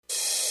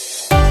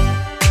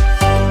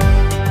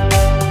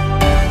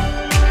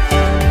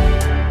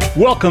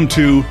Welcome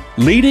to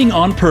Leading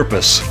on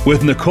Purpose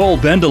with Nicole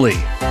Bendeley.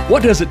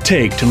 What does it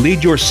take to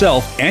lead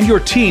yourself and your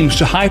teams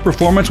to high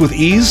performance with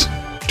ease?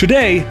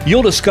 Today,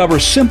 you'll discover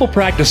simple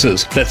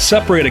practices that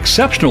separate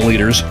exceptional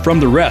leaders from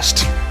the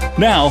rest.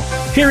 Now,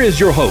 here is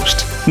your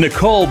host,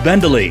 Nicole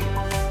Bendeley.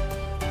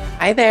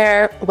 Hi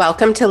there.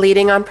 Welcome to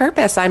Leading on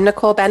Purpose. I'm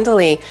Nicole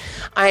Bendeley.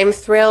 I'm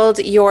thrilled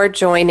you're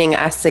joining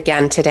us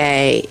again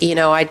today. You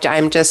know,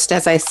 I'm just,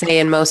 as I say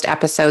in most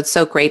episodes,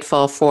 so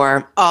grateful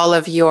for all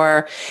of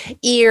your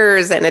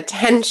ears and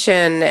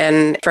attention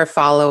and for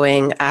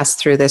following us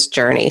through this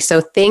journey. So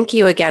thank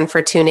you again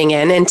for tuning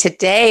in. And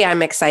today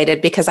I'm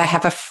excited because I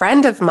have a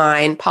friend of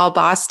mine, Paul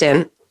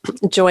Boston,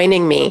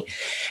 joining me.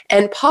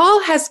 And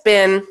Paul has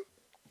been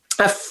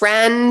a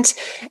friend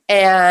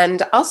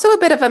and also a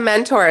bit of a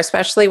mentor,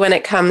 especially when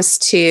it comes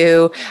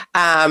to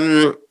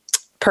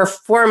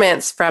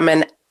performance from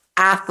an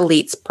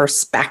athlete's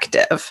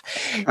perspective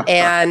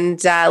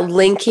and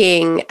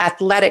linking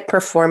athletic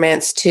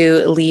performance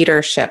to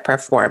leadership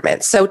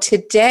performance. So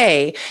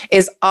today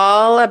is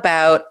all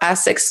about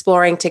us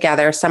exploring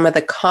together some of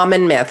the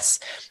common myths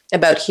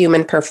about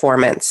human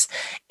performance,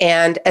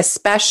 and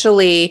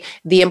especially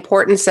the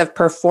importance of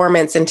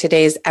performance in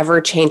today's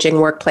ever-changing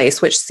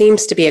workplace, which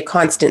seems to be a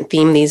constant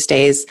theme these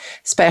days,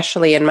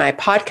 especially in my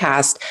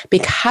podcast,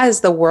 because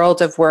the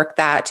world of work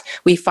that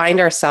we find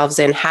ourselves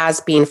in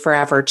has been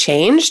forever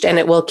changed, and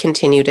it will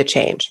continue to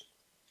change.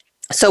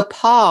 So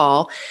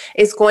Paul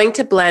is going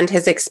to blend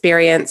his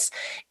experience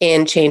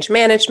in change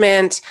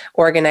management,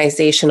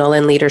 organizational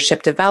and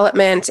leadership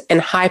development,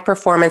 and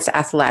high-performance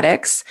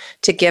athletics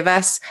to give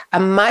us a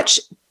much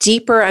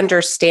deeper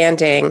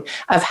understanding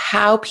of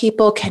how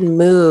people can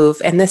move,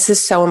 and this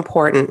is so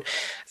important,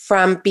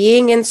 from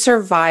being in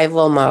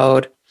survival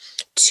mode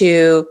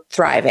to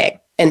thriving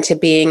and to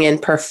being in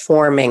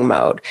performing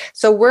mode.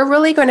 So we're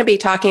really going to be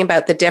talking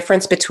about the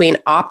difference between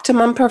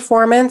optimum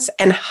performance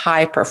and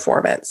high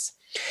performance.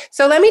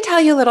 So let me tell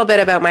you a little bit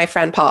about my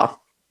friend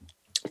Paul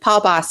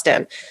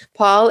Boston.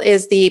 Paul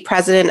is the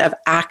president of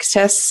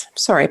Actis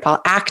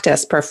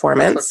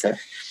Performance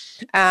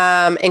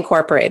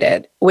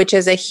Incorporated, which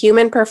is a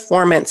human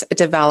performance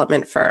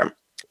development firm.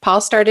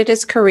 Paul started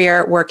his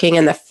career working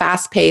in the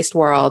fast-paced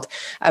world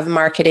of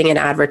marketing and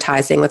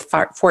advertising with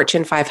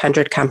Fortune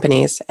 500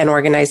 companies and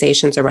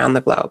organizations around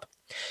the globe.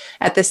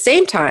 At the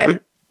same time,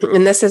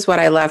 and this is what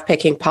I love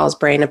picking Paul's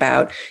brain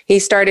about, he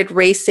started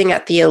racing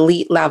at the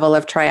elite level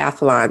of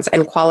triathlons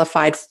and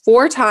qualified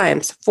four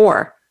times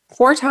for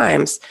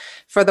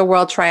the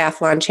World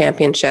Triathlon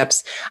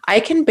Championships. I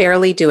can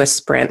barely do a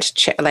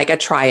sprint, like a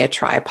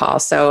try, Paul.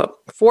 So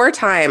 4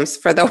 times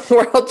for the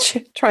World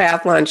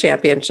Triathlon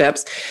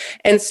Championships,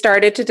 and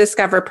started to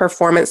discover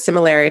performance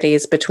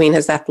similarities between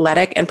his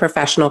athletic and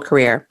professional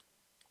career.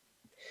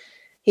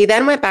 He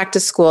then went back to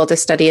school to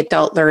study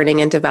adult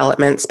learning and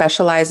development,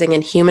 specializing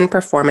in human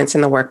performance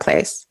in the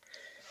workplace.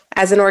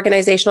 As an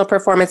organizational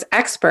performance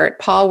expert,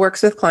 Paul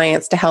works with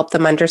clients to help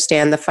them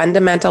understand the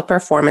fundamental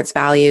performance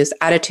values,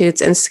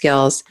 attitudes, and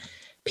skills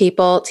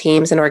people,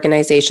 teams, and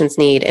organizations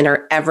need in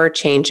our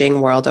ever-changing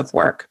world of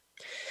work.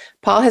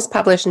 Paul has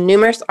published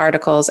numerous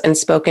articles and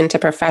spoken to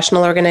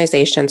professional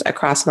organizations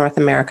across North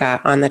America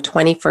on the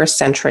 21st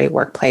century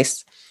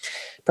workplace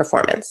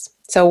performance.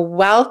 So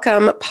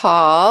welcome,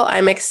 Paul.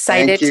 I'm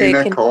excited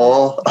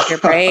Nicole. Your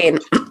brain.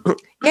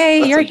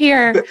 Yay, you're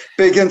here.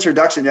 Big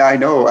introduction. Yeah, I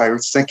know. I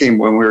was thinking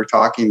when we were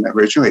talking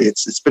originally,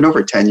 it's been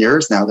over 10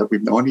 years now that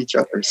we've known each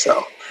other.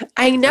 So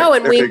I know,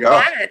 and we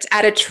met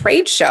at a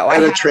trade show.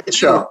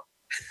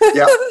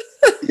 Yeah.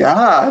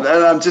 Yeah. And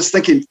I'm just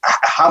thinking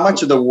how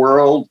much of the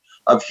world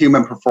of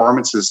human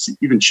performance has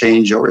even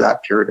changed over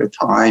that period of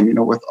time, you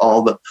know, with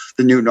all the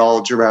new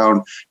knowledge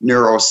around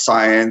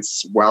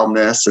neuroscience,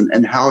 wellness,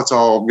 and how it's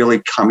all really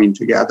coming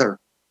together.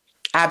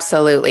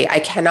 Absolutely. I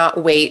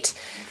cannot wait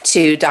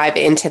to dive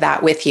into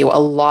that with you. A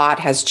lot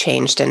has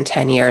changed in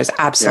 10 years.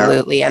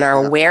 Absolutely. Yeah. And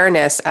our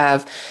awareness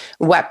of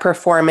what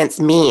performance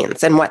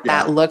means and what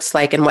that looks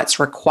like and what's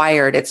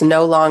required. It's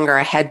no longer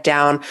a head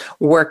down,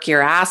 work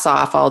your ass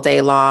off all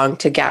day long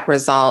to get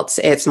results.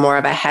 It's more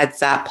of a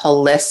heads up,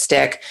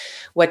 holistic.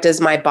 What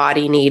does my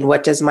body need?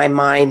 What does my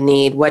mind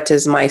need? What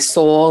does my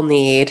soul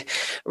need,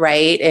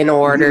 right? In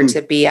order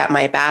to be at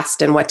my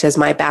best. And what does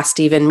my best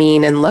even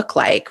mean and look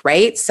like,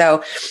 right?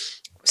 So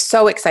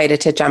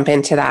excited to jump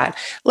into that.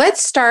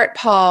 Let's start,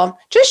 Paul.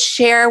 Just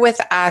share with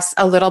us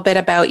a little bit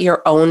about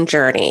your own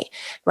journey,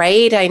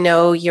 right? I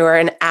know you're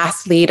an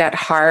athlete at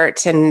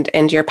heart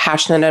and you're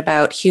passionate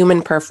about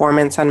human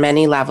performance on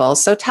many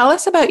levels. So tell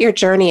us about your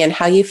journey and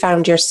how you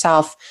found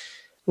yourself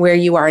where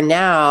you are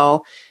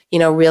now, you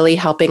know, really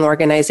helping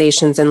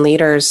organizations and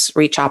leaders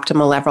reach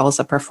optimal levels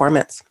of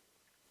performance.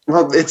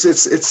 Well,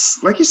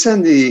 it's like you said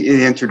in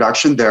the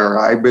introduction there.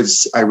 I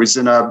was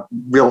in a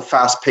real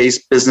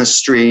fast-paced business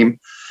stream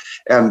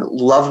and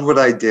loved what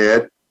I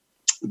did,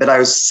 but I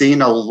was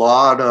seeing a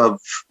lot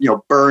of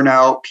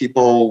burnout.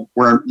 People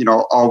weren't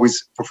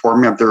always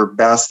performing at their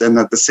best, and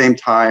at the same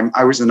time,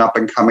 I was an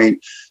up-and-coming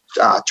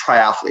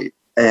triathlete,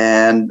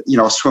 and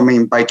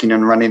swimming, biking,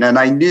 and running, and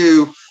I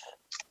knew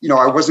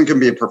I wasn't going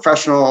to be a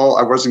professional.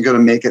 I wasn't going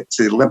to make it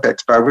to the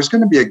Olympics, but I was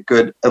going to be a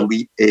good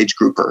elite age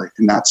grouper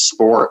in that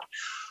sport.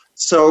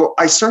 So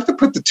I started to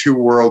put the two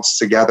worlds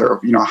together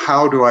of,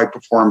 how do I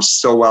perform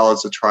so well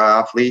as a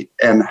triathlete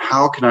and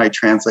how can I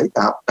translate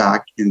that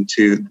back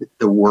into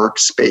the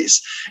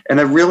workspace? And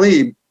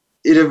it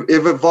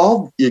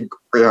evolved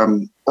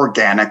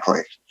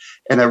organically.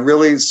 And I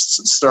really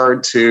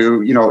started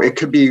to, it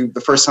could be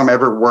the first time I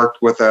ever worked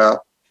with a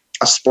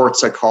sports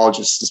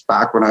psychologist. Is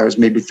back when I was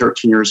maybe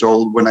 13 years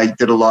old, when I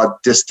did a lot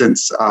of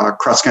distance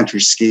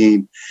cross-country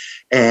skiing.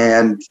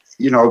 And,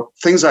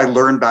 things I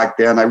learned back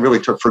then, I really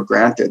took for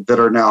granted that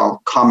are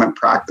now common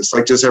practice,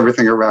 like just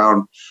everything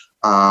around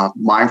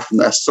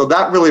mindfulness. So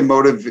that really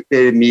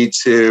motivated me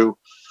to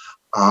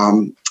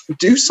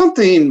do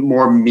something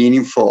more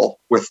meaningful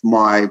with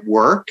my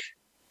work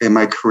and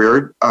my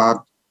career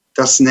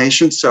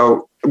destination.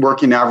 So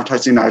working in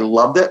advertising, I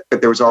loved it,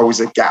 but there was always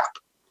a gap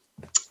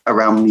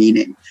around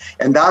meaning.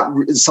 And that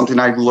is something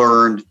I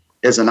learned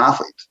as an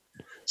athlete.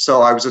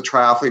 So I was a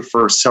triathlete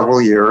for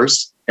several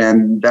years.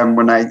 And then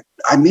when I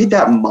made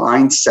that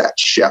mindset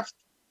shift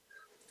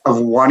of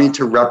wanting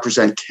to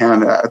represent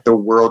Canada at the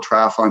World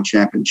Triathlon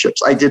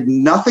Championships, I did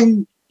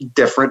nothing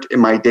different in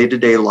my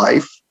day-to-day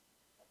life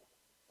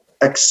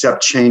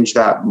except change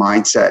that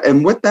mindset.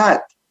 And what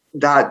that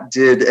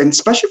did, and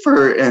especially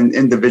for an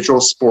individual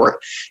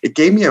sport, it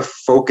gave me a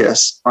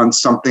focus on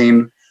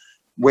something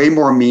way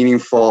more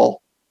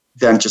meaningful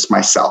than just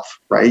myself,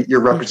 right?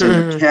 You're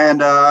representing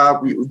Canada.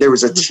 There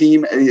was a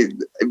team.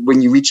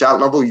 When you reach that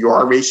level, you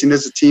are racing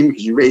as a team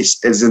because you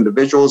race as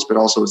individuals, but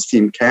also as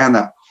Team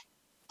Canada.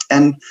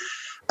 And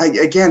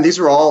again, these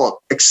are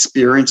all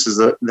experiences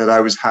that I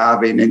was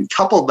having, and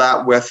coupled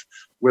that with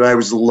what I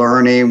was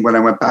learning when I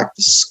went back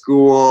to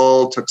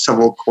school, took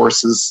several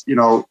courses,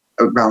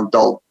 around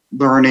adult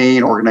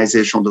learning,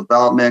 organizational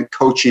development,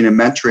 coaching, and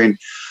mentoring.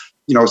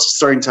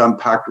 Starting to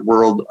unpack the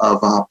world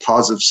of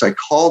positive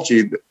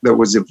psychology that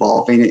was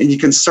evolving. And you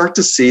can start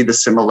to see the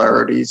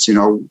similarities.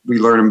 We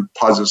learn in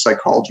positive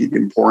psychology the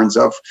importance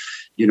of,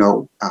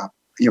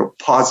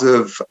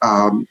 positive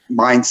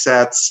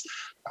mindsets,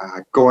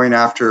 going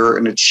after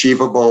an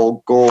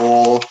achievable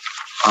goal,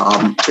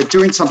 but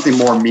doing something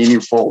more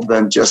meaningful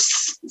than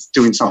just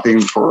doing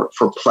something for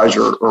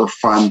pleasure or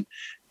fun.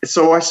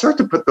 So I started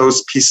to put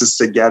those pieces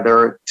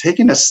together,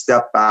 taking a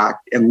step back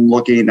and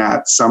looking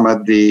at some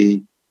of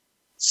the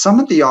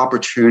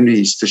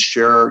opportunities to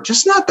share,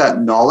 just not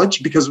that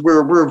knowledge, because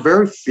we're a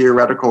very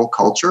theoretical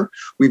culture.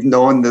 We've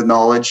known the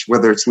knowledge,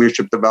 whether it's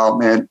leadership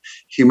development,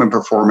 human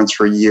performance,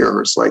 for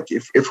years. Like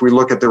if we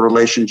look at the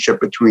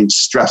relationship between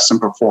stress and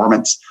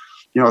performance,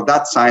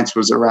 that science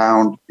was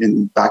around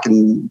back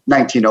in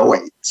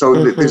 1908.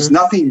 So there's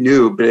nothing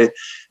new, but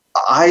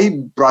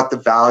I brought the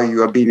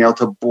value of being able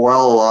to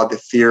boil a lot of the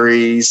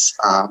theories,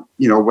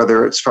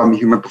 whether it's from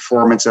human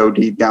performance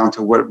OD down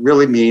to what it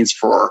really means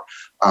for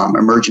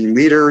emerging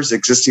leaders,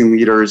 existing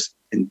leaders,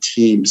 and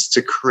teams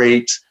to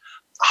create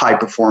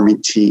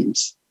high-performing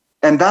teams.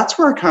 And that's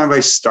where I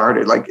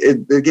started.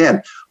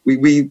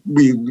 We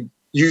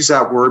use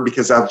that word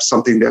because that's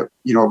something that,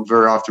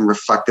 very often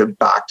reflected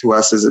back to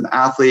us as an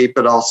athlete,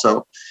 but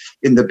also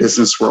in the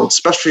business world,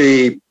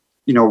 especially,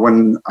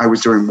 when I was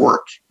doing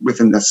work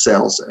within the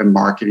sales and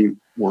marketing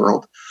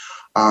world.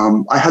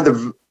 I had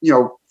the,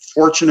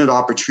 fortunate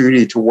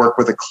opportunity to work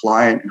with a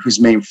client whose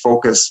main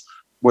focus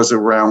was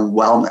around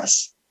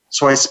wellness.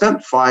 So I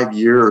spent 5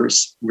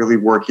 years really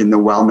working in the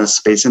wellness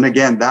space. And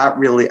again, that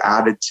really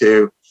added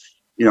to,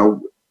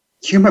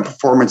 human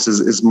performance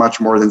is much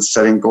more than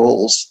setting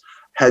goals,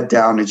 head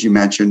down, as you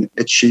mentioned,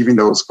 achieving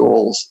those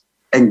goals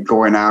and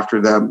going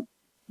after them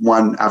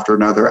one after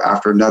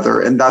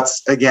another. And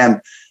that's, again,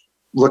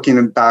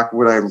 looking back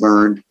what I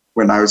learned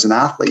when I was an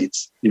athlete.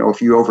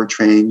 If you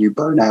overtrain, you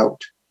burn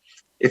out.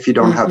 If you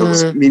don't have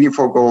those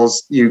meaningful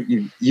goals,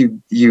 you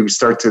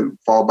start to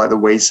fall by the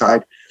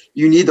wayside.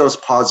 You need those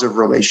positive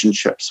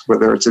relationships,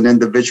 whether it's an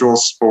individual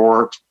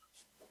sport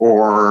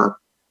or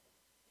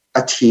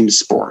a team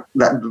sport.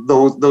 That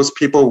those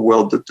people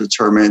will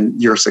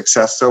determine your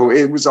success. So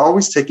it was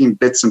always taking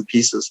bits and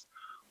pieces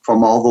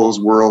from all those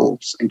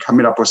worlds and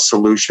coming up with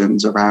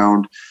solutions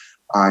around,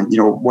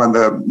 one of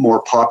the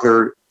more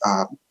popular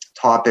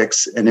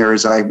topics and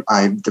areas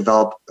I've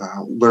developed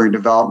learning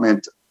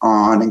development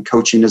on and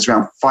coaching is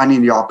around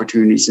finding the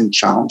opportunities and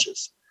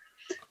challenges.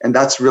 And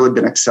that's really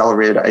been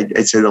accelerated,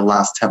 I'd say, the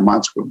last 10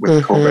 months with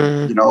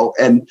COVID,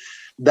 and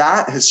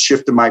that has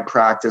shifted my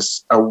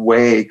practice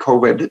away,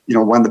 COVID,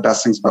 one of the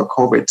best things about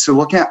COVID, to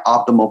looking at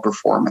optimal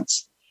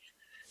performance.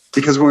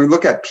 Because when we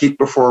look at peak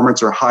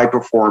performance or high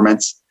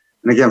performance,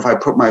 and again, if I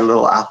put my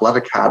little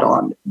athletic hat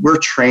on, we're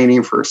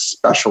training for a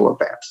special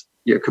event.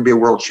 It could be a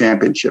world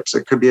championships.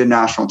 It could be a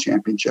national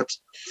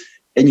championships.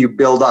 And you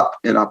build up,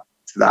 to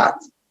that.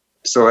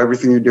 So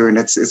everything you're doing,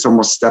 it's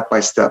almost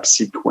step-by-step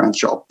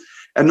sequential.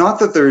 And not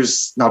that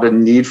there's not a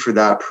need for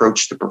that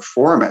approach to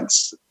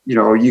performance.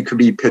 You could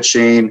be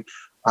pitching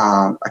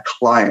a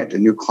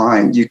new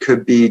client. You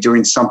could be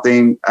doing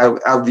something out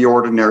of the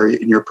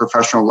ordinary in your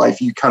professional life.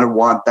 You kind of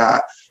want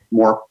that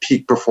more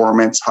peak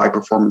performance, high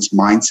performance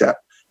mindset.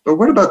 But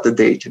what about the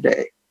day to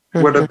day?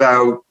 What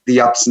about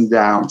the ups and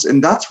downs?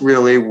 And that's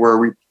really where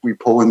we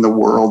pull in the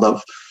world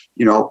of,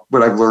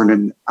 what I've learned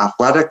in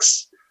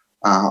athletics,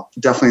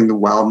 definitely in the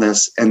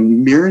wellness,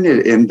 and mirroring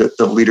it in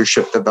the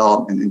leadership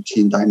development and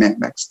team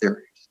dynamics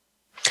theory.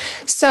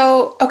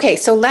 So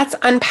let's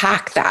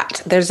unpack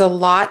that. There's a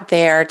lot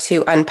there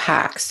to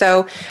unpack.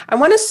 So I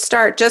want to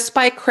start just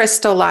by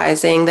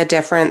crystallizing the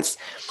difference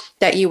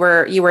that you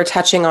were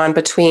touching on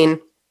between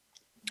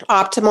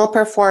optimal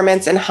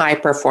performance and high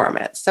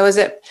performance. So is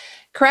it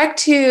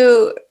correct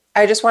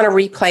I just want to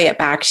replay it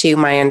back to you,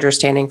 my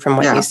understanding from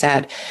what you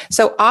said.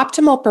 So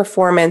optimal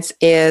performance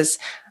is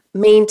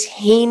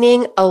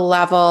maintaining a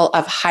level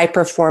of high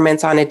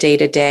performance on a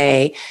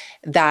day-to-day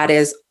that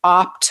is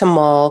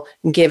optimal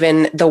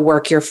given the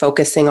work you're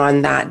focusing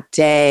on that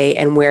day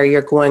and where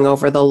you're going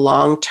over the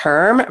long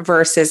term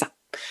versus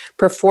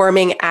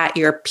performing at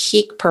your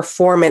peak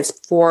performance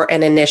for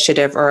an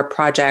initiative or a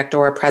project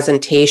or a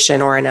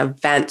presentation or an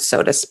event,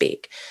 so to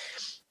speak.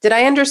 Did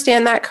I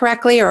understand that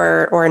correctly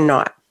or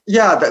not?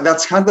 Yeah,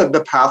 that's kind of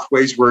the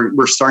pathways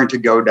we're starting to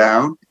go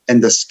down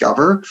and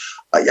discover.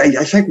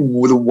 I think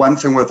the one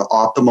thing with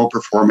optimal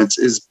performance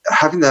is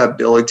having the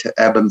ability to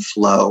ebb and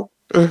flow.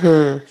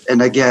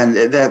 And again,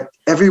 that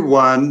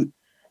everyone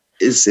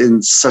is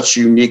in such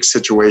unique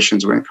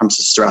situations when it comes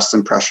to stress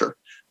and pressure.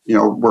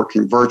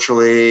 Working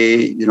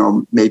virtually,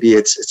 maybe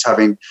it's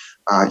having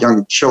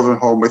young children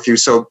home with you.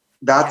 So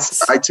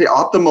that's, I'd say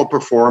optimal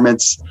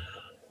performance.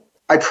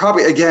 I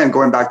probably, again,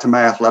 going back to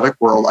my athletic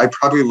world, I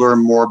probably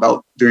learned more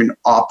about doing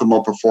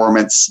optimal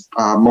performance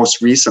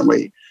most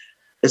recently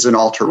as an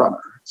ultra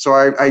runner. So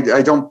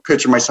I don't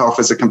picture myself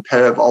as a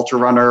competitive ultra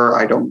runner.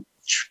 I don't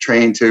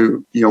train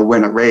to,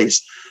 win a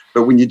race.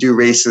 But when you do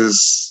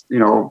races,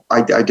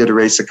 I did a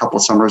race a couple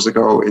of summers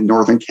ago in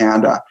northern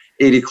Canada,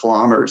 80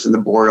 kilometers in the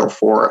boreal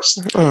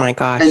forest. Oh my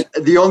gosh.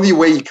 And the only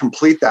way you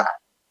complete that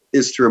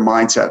is through a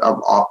mindset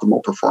of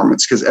optimal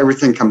performance, because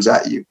everything comes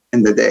at you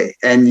in the day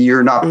and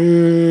you're not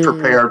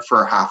prepared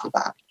for half of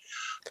that.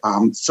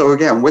 So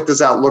again, what does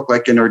that look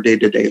like in our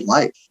day-to-day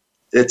life?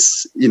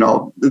 It's,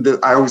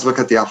 I always look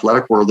at the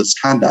athletic world as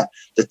kind of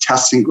the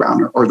testing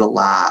ground or the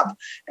lab,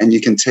 and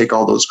you can take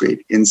all those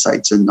great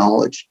insights and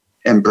knowledge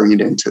and bring it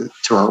into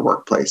our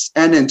workplace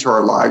and into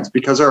our lives,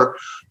 because our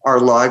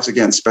lives,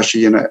 again,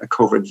 especially in a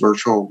COVID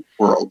virtual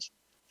world,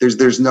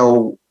 there's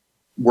no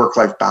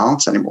work-life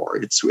balance anymore.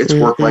 It's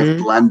work-life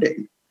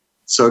blending.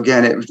 So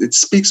again, it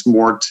speaks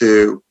more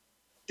to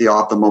the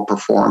optimal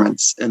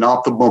performance, and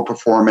optimal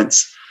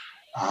performance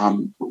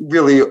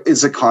really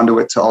is a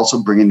conduit to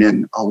also bringing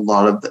in a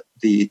lot of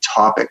the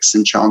topics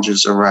and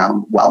challenges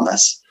around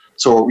wellness.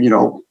 So,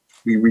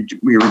 we were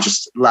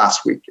just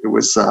last week, it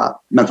was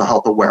mental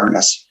health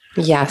awareness.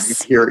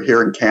 Yes. Here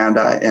in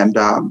Canada. And,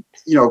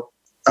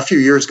 a few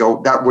years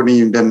ago, that wouldn't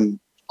even been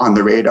on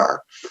the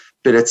radar,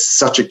 but it's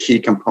such a key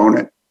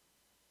component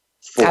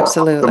for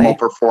optimal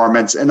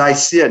performance. And I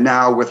see it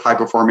now with high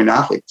performing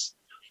athletes.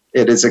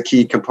 It is a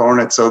key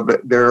component. So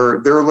that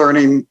they're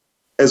learning,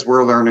 as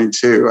we're learning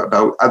too,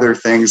 about other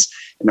things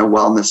in a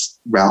wellness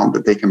realm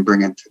that they can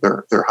bring into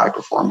their high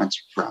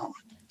performance realm.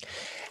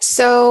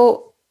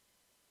 So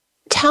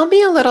tell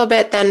me a little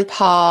bit then,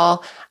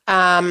 Paul,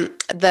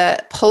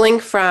 the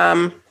pulling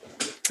from,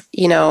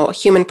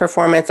 human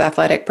performance,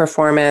 athletic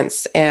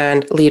performance,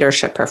 and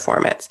leadership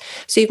performance.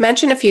 So you've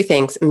mentioned a few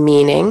things: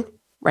 meaning,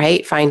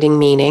 right? Finding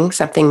meaning,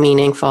 something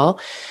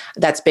meaningful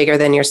that's bigger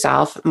than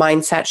yourself,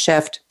 mindset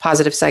shift,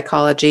 positive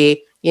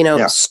psychology,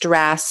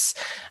 stress,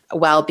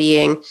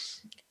 well-being.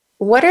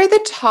 What are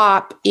the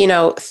top,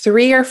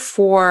 3 or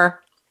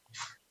 4,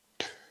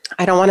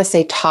 I don't want to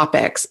say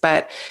topics,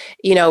 but,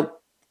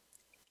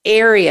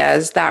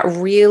 areas that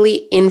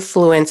really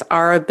influence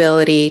our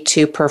ability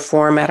to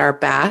perform at our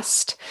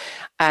best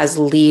as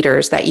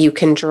leaders that you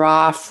can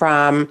draw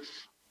from,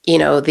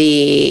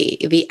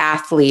 the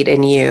athlete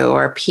in you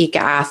or peak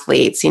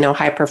athletes,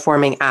 high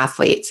performing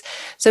athletes.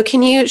 So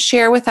can you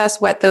share with us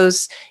what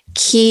those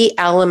key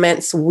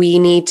elements we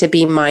need to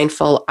be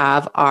mindful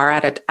of are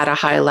at a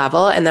high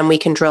level, and then we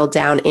can drill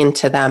down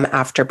into them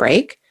after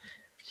break?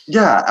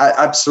 Yeah,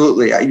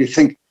 absolutely. I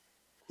think,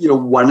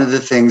 one of the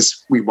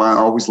things we want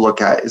to always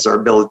look at is our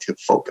ability to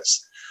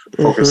focus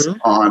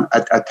on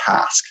a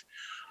task.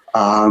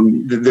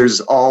 There's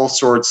all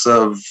sorts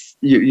of,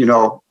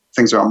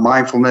 things around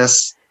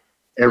mindfulness,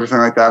 everything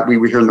like that. We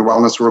hear in the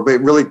wellness world, but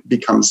it really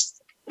comes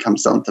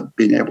down to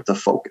being able to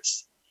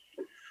focus.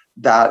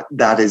 That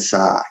is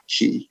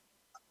key.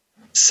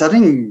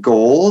 Setting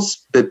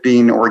goals, but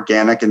being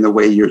organic in the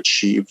way you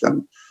achieve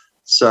them.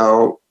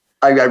 So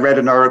I read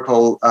an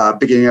article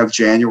beginning of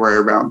January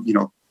around,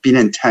 being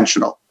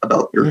intentional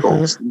about your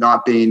goals,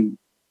 not being,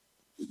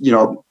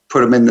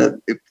 put them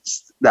in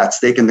that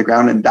stake in the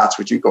ground and that's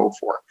what you go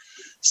for.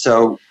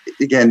 So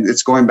again,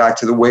 it's going back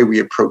to the way we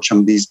approach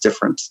them, these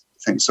different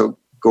things. So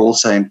goal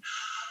setting.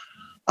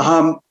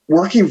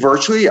 working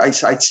virtually, I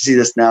see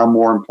this now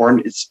more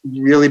important. It's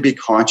really be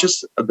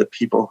conscious of the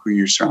people who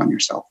you surround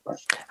yourself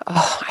with.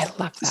 Oh, I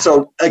love that.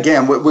 So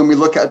again, when we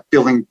look at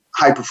building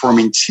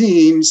high-performing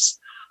teams,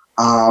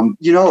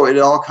 it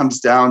all comes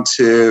down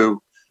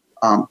to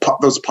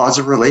those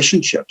positive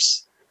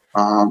relationships.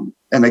 And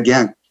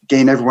again,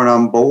 gain everyone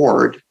on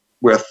board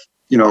with,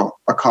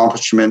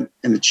 accomplishment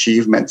and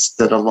achievements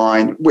that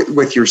align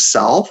with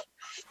yourself,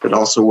 but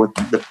also with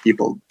the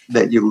people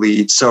that you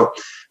lead. So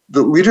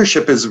the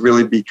leadership has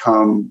really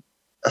become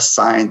a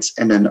science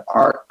and an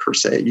art per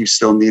se. You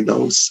still need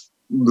those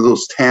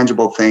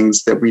tangible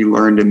things that we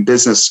learned in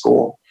business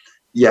school,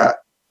 yet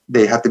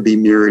they have to be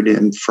mirrored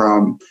in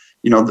from,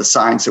 the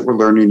science that we're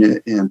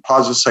learning in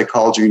positive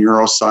psychology and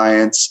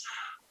neuroscience.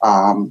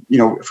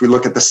 If we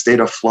look at the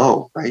state of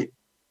flow, right?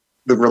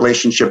 The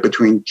relationship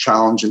between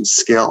challenge and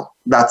skill.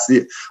 That's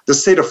the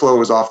state of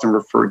flow is often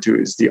referred to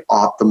as the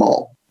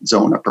optimal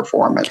zone of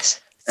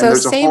performance. So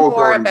say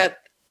more about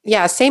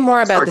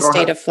the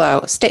state of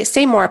flow.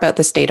 Say more about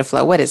the state of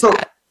flow. What is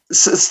that?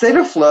 State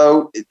of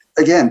flow,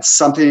 again,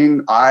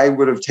 something I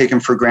would have taken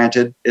for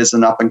granted as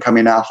an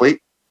up-and-coming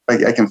athlete.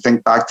 I can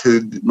think back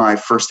to my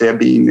first day of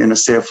being in a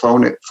state of flow,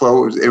 and it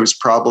was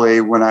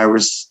probably when I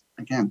was,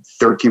 again,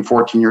 13,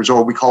 14 years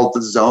old. We call it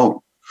the zone.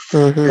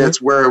 Mm-hmm.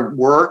 It's where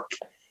work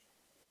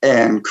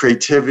and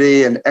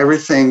creativity and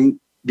everything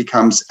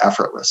becomes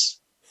effortless.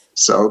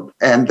 So,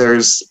 and there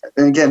was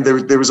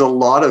a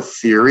lot of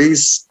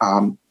theories,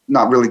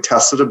 not really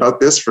tested about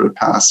this for the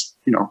past,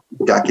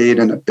 decade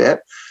and a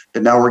bit,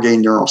 but now we're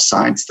getting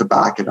neuroscience to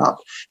back it up.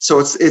 So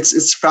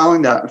it's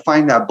finding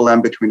that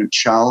blend between a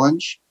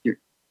challenge.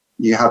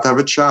 You have to have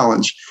a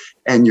challenge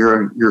and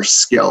your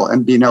skill,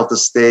 and being able to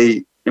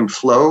stay in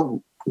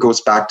flow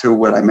goes back to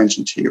what I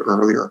mentioned to you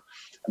earlier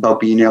about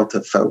being able to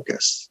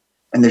focus.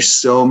 And there's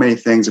so many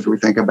things, if we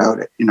think about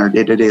it, in our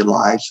day-to-day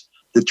lives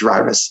that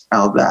drive us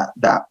out of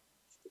that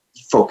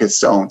focus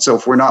zone. So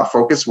if we're not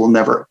focused, we'll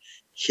never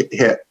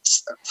hit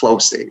flow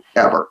state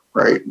ever,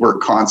 right? We're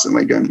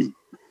constantly going to be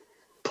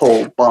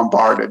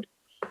bombarded.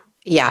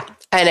 Yeah.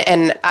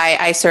 And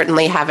I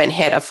certainly haven't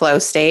hit a flow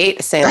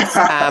state since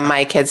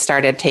my kids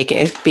started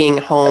being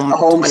home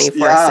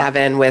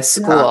 24/7 with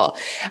school.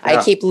 Yeah.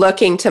 I keep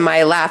looking to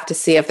my left to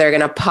see if they're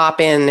going to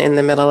pop in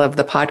the middle of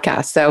the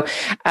podcast. So,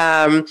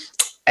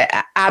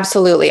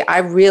 absolutely. I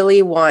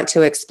really want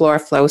to explore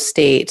flow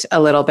state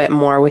a little bit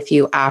more with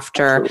you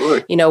after,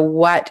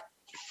 what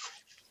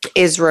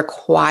is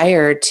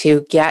required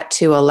to get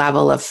to a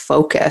level of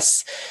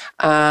focus.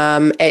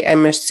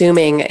 I'm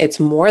assuming it's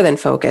more than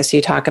focus.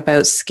 You talk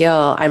about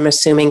skill. I'm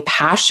assuming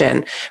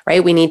passion,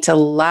 right? We need to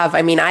love.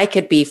 I mean, I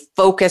could be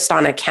focused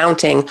on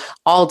accounting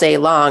all day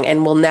long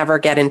and will never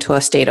get into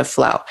a state of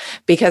flow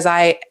because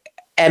I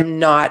am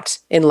not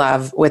in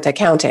love with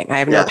accounting. I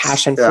have no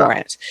passion for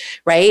it,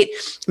 right?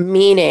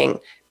 Meaning,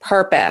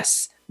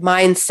 purpose,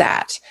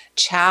 mindset,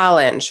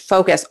 challenge,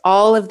 focus,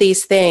 all of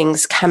these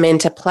things come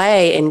into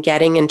play in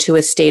getting into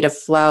a state of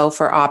flow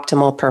for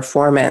optimal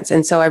performance.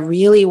 And so I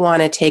really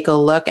want to take a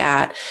look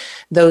at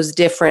those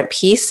different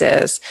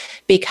pieces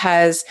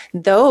because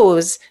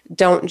those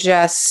don't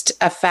just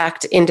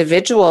affect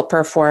individual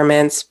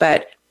performance,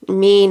 but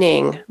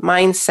meaning,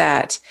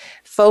 mindset,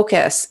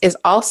 focus is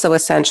also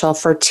essential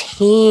for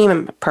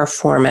team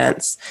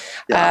performance.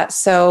 Yeah.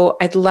 So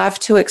I'd love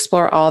to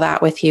explore all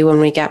that with you when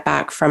we get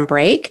back from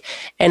break.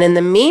 And in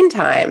the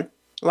meantime,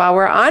 while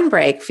we're on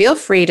break, feel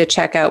free to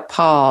check out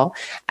Paul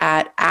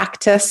at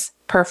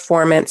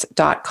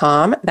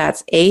actusperformance.com.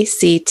 That's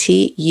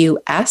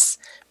ACTUS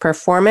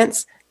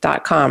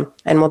performance.com.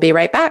 And we'll be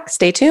right back.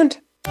 Stay tuned.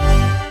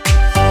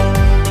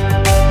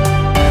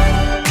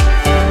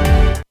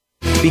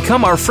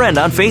 Become our friend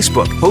on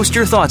Facebook. Post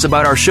your thoughts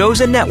about our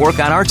shows and network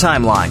on our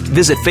timeline.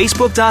 Visit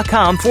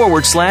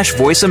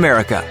facebook.com/Voice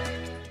America.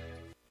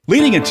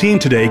 Leading a team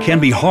today can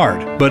be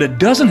hard, but it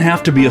doesn't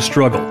have to be a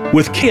struggle.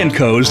 With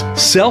K&Co's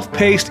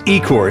self-paced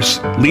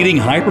e-course, Leading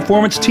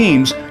High-Performance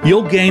Teams,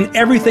 you'll gain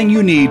everything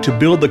you need to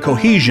build the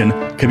cohesion,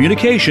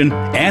 communication,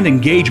 and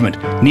engagement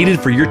needed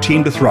for your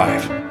team to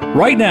thrive.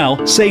 Right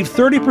now, save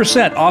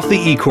 30% off the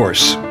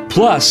e-course.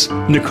 Plus,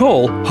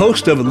 Nicole,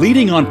 host of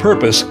Leading on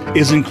Purpose,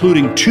 is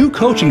including 2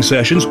 coaching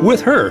sessions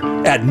with her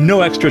at no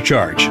extra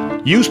charge.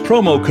 Use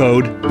promo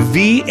code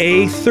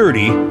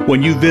VA30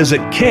 when you visit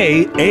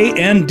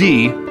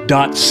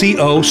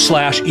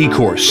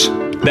kand.co/ecourse.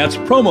 That's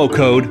promo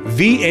code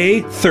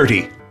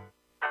VA30.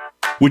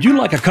 Would you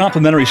like a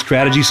complimentary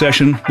strategy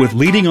session with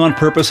Leading on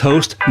Purpose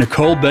host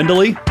Nicole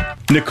Bendaly?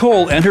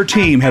 Nicole and her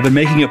team have been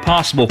making it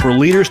possible for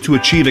leaders to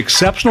achieve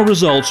exceptional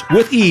results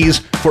with ease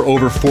for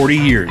over 40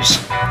 years.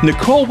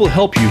 Nicole will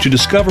help you to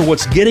discover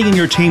what's getting in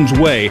your team's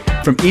way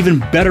from even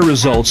better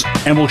results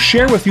and will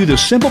share with you the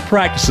simple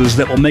practices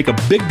that will make a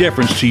big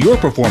difference to your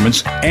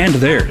performance and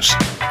theirs.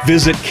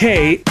 Visit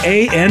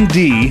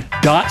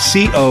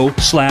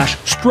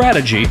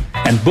kand.co/strategy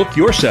and book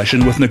your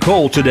session with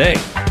Nicole today.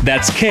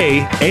 That's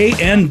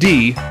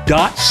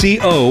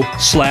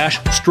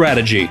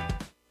kand.co/strategy.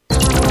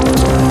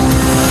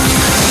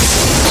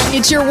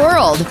 It's your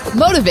world.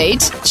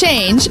 Motivate,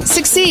 change,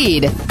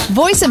 succeed.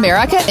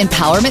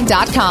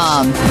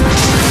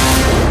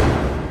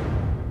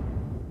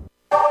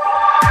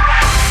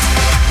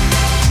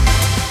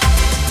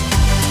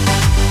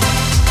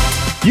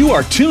 You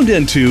are tuned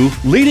into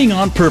Leading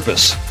on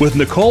Purpose with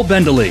Nicole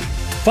Bendalee.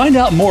 Find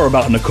out more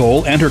about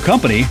Nicole and her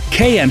company,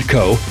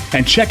 K&Co,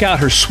 and check out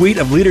her suite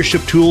of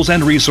leadership tools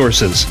and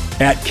resources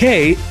at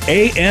KAND.co.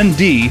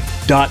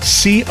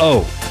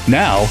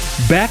 Now,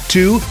 back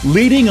to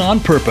Leading on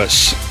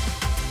Purpose.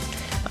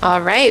 All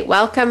right,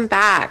 welcome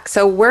back.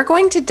 So we're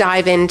going to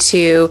dive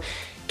into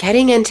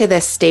getting into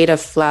this state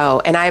of flow.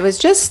 And I was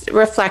just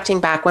reflecting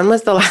back, when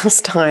was the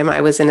last time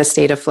I was in a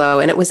state of flow?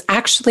 And it was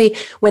actually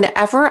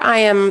whenever I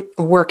am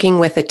working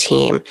with a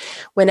team,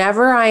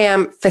 whenever I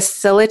am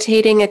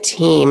facilitating a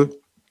team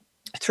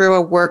through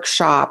a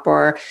workshop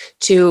or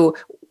to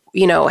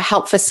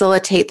help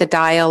facilitate the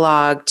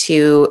dialogue,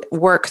 to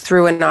work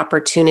through an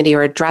opportunity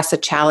or address a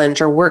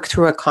challenge or work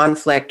through a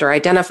conflict or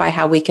identify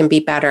how we can be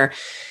better.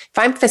 If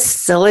I'm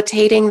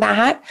facilitating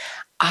that,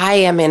 I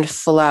am in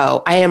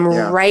flow. I am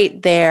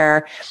right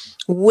there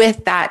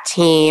with that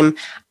team.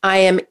 I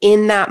am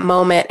in that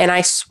moment. And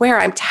I swear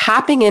I'm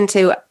tapping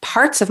into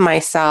parts of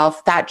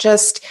myself that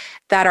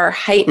are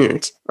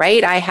heightened,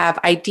 right? I have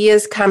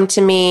ideas come to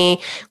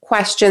me,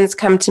 questions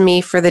come to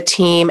me for the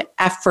team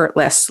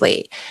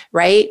effortlessly,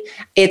 right?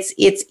 It's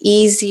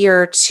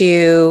easier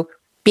to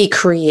be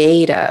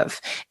creative.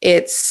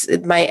 It's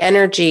my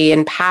energy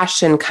and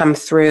passion come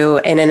through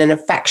in an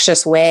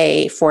infectious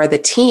way for the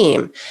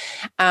team.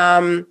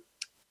 And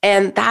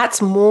that's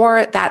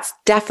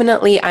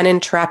definitely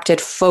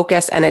uninterrupted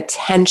focus and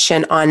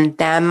attention on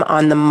them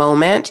on the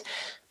moment.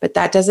 But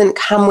that doesn't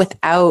come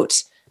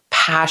without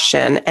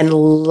passion and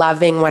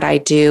loving what I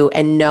do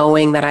and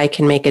knowing that I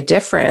can make a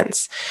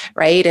difference,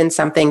 right? In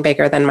something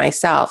bigger than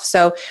myself.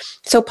 So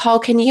Paul,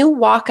 can you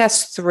walk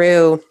us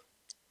through,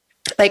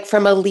 like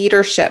from a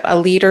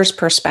leader's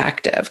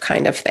perspective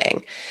kind of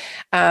thing,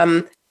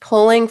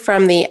 pulling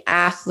from the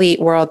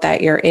athlete world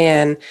that you're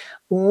in,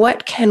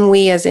 what can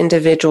we as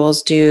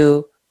individuals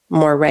do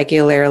more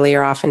regularly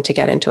or often to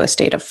get into a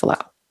state of flow?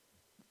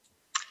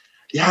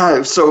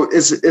 Yeah, so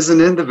as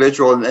an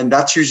individual, and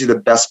that's usually the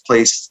best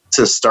place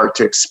to start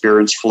to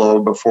experience flow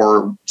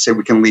before, say,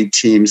 we can lead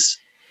teams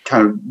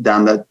kind of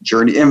down that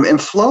journey. And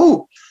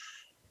flow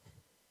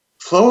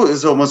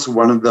is almost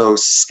one of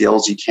those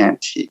skills you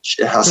can't teach.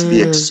 It has to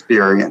be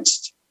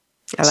experienced.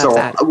 I love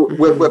that.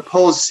 What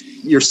pulls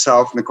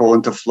yourself, Nicole,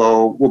 into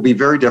flow will be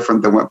very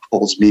different than what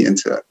pulls me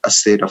into a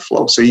state of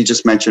flow. So you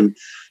just mentioned,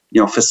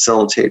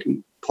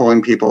 facilitating,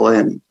 pulling people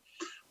in.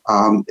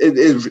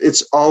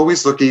 It's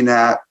always looking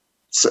at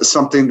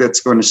something that's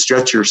going to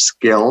stretch your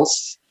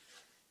skills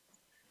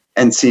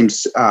and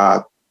seems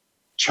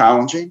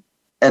challenging.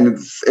 And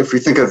if we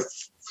think of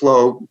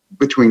flow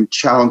between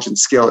challenge and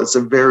skill, it's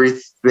a very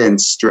thin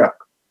strip.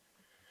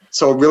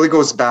 So it really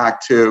goes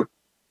back to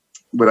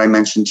what I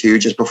mentioned to you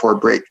just before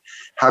break,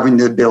 having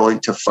the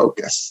ability to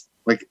focus,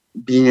 like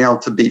being able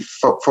to be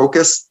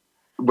focused,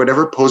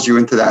 whatever pulls you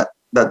into that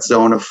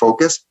zone of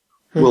focus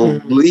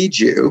will lead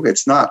you.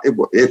 It's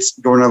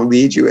going to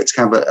lead you. It's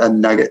kind of a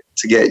nugget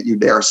to get you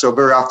there. So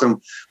very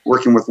often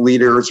working with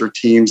leaders or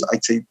teams,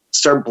 I'd say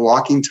start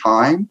blocking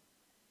time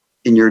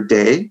in your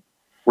day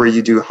where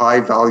you do high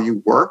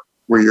value work,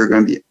 where you're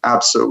going to be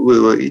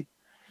absolutely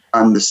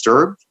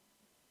undisturbed,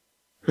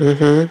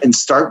 and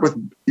start with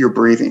your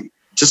breathing.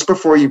 Just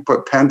before you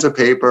put pen to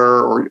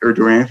paper or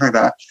do anything like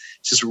that,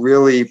 just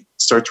really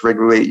start to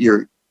regulate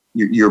your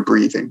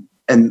breathing.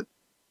 And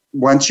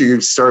once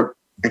you start,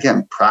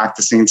 again,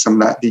 practicing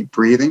some of that deep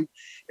breathing,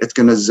 it's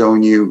going to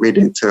zone you right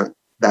into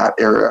that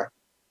area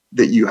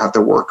that you have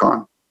to work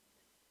on,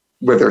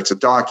 whether it's a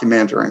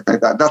document or anything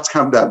like that. That's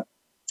kind of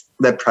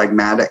that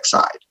pragmatic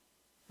side.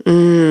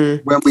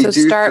 When we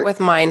start with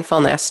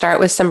mindfulness,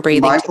 start with some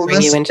breathing to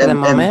bring you into the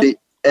moment.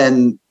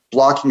 And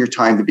blocking your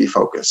time to be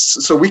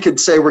focused. So we could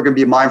say we're going to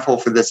be mindful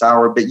for this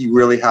hour, but you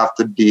really have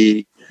to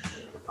be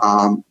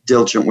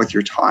diligent with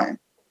your time.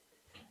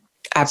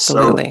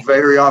 Absolutely. So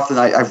very often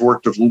I've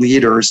worked with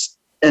leaders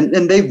and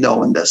they've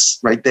known this,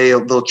 right?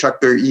 They'll check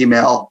their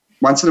email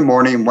once in the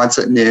morning, once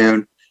at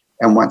noon,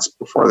 and once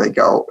before they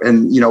go.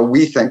 And,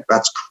 we think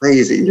that's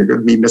crazy. You're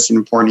going to be missing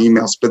important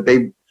emails, but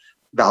they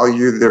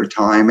value their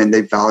time and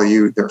they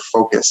value their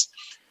focus,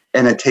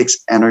 and it takes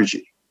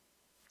energy.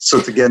 So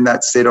to get in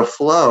that state of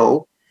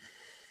flow,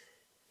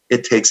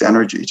 it takes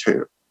energy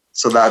too.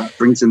 So that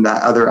brings in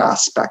that other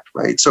aspect,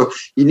 right? So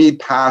you need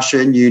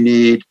passion, you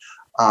need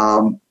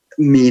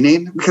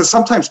meaning, because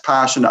sometimes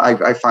passion,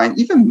 I find,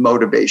 even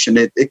motivation,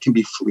 it can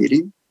be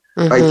fleeting.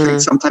 I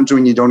think sometimes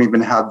when you don't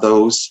even have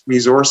those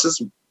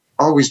resources,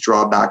 always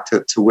draw back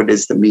to what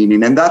is the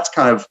meaning. And that's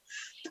kind of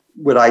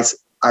what I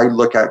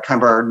look at,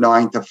 kind of our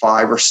 9 to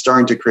 5, or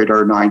starting to create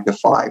our 9 to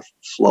 5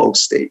 flow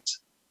state.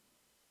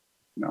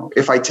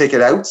 If I take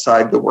it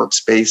outside the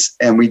workspace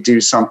and we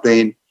do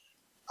something,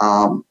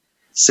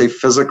 say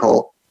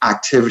physical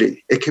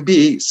activity, it could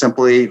be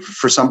simply,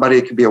 for somebody,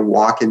 it could be a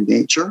walk in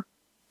nature,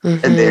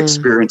 and they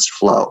experience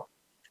flow.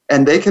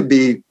 And they could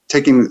be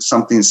taking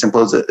something as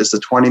simple as a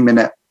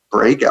 20-minute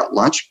break at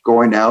lunch,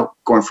 going out,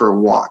 going for a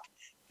walk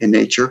in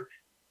nature,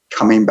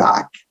 coming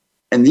back.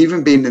 And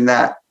even being in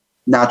that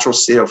natural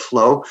state of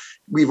flow,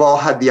 we've all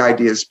had the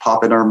ideas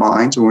pop in our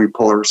minds when we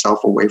pull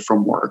ourselves away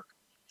from work.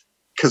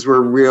 Because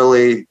we're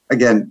really,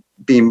 again,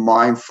 being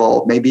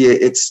mindful. Maybe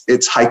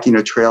it's hiking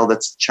a trail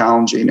that's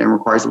challenging and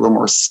requires a little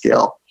more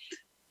skill.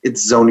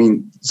 It's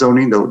zoning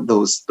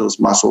those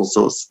muscles,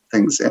 those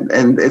things in.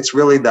 And it's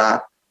really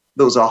that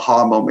those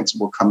aha moments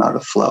will come out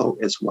of flow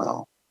as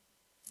well.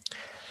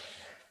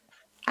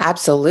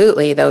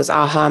 Absolutely, those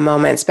aha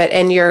moments.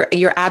 And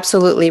you're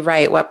absolutely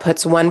right. What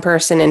puts one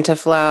person into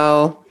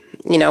flow,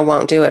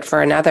 won't do it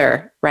for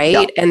another, right?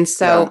 Yeah. And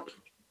so,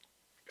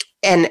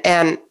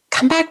 and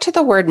come back to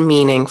the word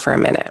meaning for a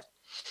minute,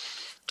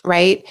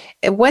 right?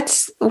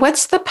 What's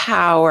the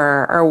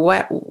power, or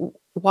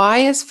why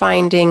is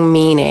finding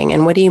meaning,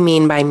 and what do you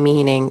mean by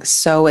meaning,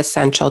 so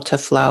essential to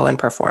flow and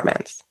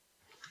performance?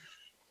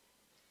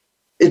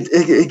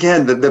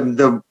 Again,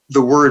 the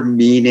word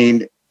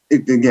meaning,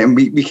 again,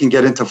 we can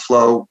get into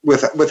flow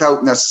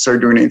without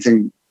necessarily doing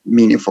anything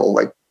meaningful.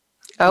 Like,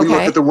 we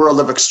look at the world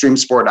of extreme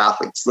sport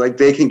athletes, like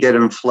they can get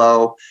in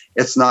flow.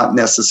 It's not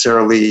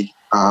necessarily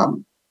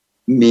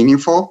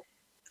meaningful.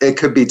 It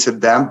could be to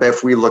them, but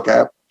if we look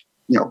at,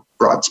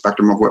 broad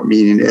spectrum of what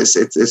meaning is,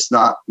 it's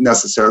not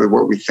necessarily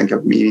what we think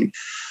of meaning.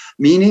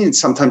 Meaning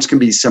sometimes can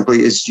be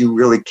simply is you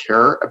really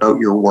care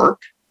about your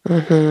work.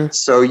 Mm-hmm.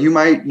 So you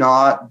might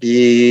not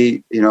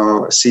be,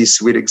 a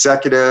C-suite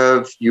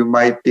executive. You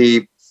might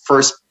be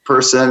first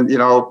person,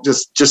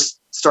 just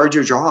start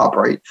your job,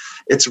 right?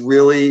 It's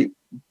really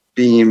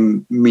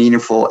being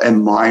meaningful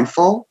and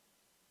mindful,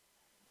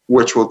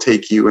 which will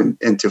take you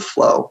into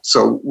flow.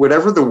 So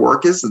whatever the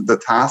work is, the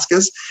task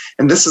is,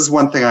 and this is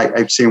one thing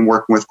I've seen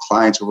working with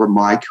clients over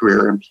my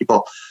career, and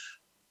people,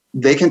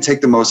 they can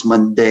take the most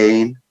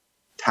mundane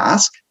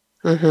task,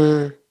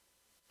 mm-hmm.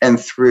 and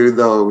through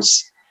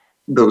those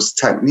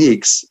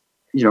techniques,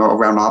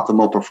 around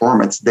optimal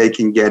performance, they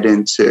can get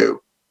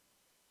into,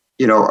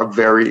 a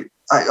very,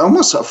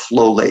 almost a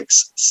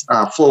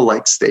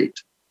flow-like state.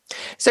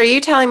 So are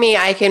you telling me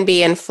I can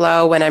be in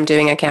flow when I'm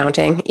doing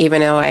accounting,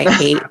 even though I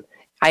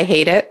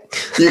hate it?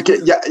 You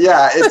can,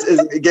 yeah.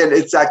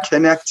 It's that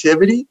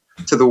connectivity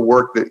to the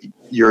work that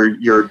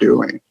you're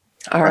doing.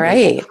 All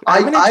right.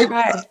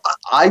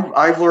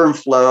 I've learned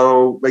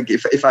flow. Like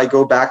if I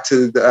go back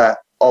to the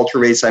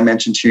ultra race I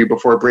mentioned to you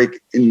before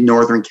break in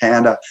Northern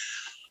Canada,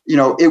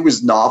 it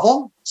was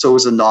novel. So it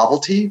was a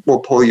novelty. Will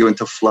pull you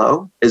into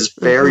flow. It's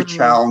very mm-hmm.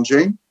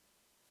 challenging.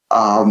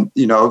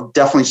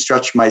 Definitely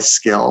stretched my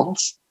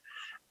skills,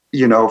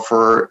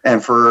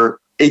 for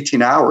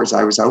 18 hours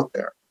I was out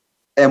there.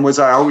 And was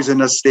I always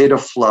in a state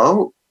of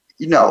flow?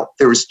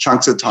 There was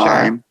chunks of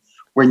time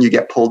when you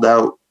get pulled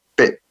out,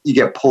 but you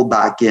get pulled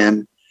back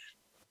in.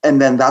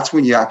 And then that's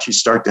when you actually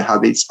start to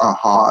have these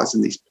ahas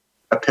and these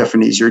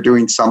epiphanies. You're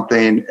doing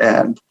something,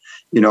 and,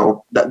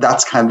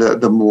 that's kind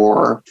of the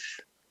more,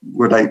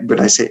 would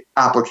I say,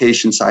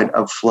 application side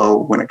of flow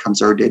when it comes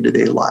to our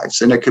day-to-day lives.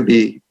 And it could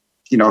be,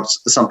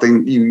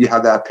 something you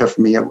have that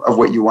epiphany of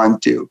what you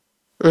want to do,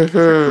 mm-hmm.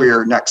 for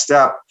your next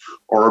step,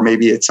 or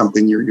maybe it's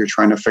something you're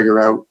trying to figure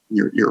out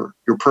your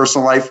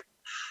personal life.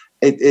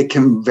 It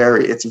can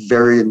vary. It's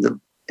very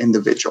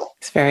individual.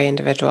 It's very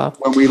individual.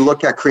 When we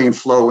look at creating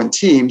flow in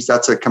teams,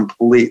 that's a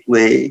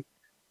completely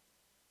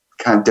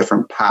kind of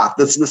different path.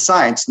 That's the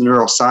science, the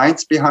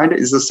neuroscience behind it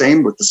is the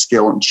same with the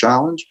skill and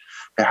challenge.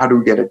 But how do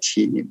we get a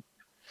team?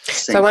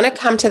 So I want to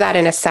come to that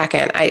in a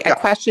second. A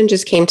question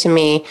just came to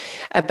me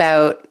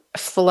about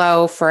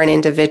flow for an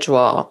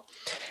individual.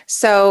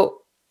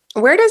 So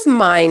where does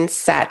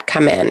mindset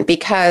come in?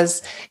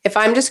 Because if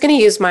I'm just going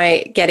to use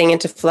my getting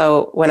into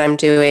flow when I'm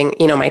doing,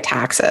 my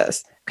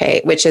taxes,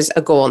 okay, which is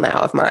a goal now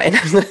of mine.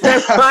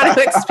 I want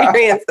to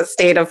experience a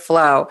state of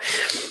flow.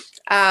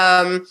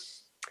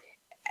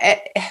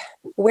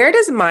 Where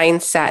does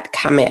mindset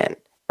come in,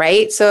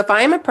 right? So if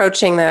I'm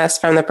approaching this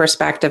from the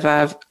perspective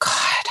of,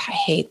 God, I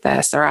hate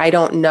this, or I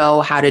don't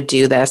know how to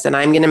do this, and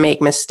I'm going to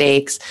make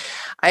mistakes,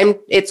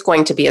 it's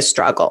going to be a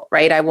struggle,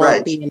 right? I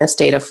won't be in a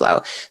state of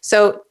flow.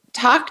 So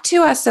talk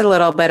to us a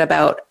little bit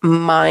about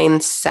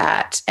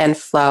mindset and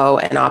flow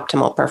and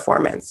optimal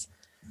performance.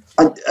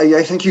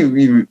 I think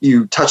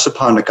you touched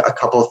upon a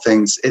couple of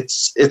things.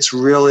 It's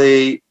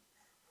really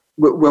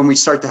when we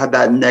start to have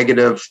that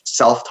negative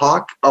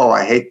self-talk. Oh,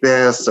 I hate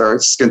this, or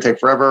it's going to take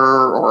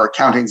forever, or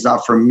accounting's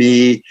not for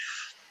me.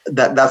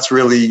 That's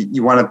really,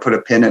 you want to put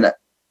a pin in it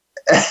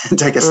and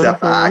take a step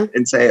mm-hmm. back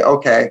and say,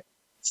 okay,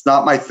 it's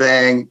not my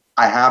thing.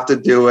 I have to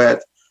do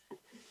it.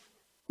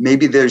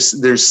 Maybe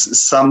there's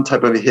some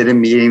type of a hidden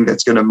meaning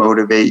that's going to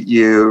motivate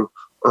you,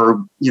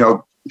 or,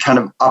 kind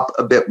of up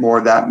a bit more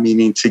of that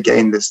meaning to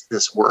gain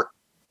this work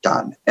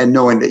done, and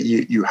knowing that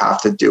you have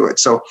to do it.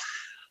 So,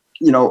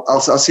 I'll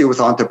see it with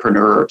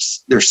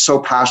entrepreneurs. They're so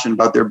passionate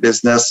about their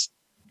business.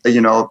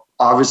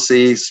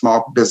 Obviously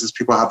small business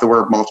people have to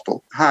wear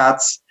multiple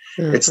hats.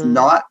 Mm-hmm. It's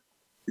not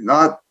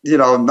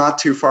not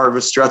too far of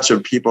a stretch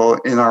of people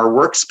in our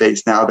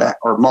workspace now that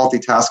are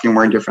multitasking,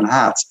 wearing different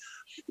hats,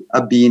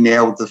 being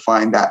able to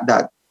find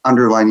that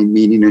underlying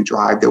meaning and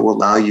drive that will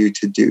allow you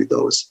to do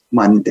those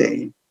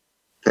mundane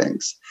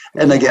things.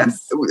 And again,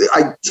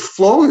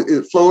 flow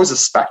is a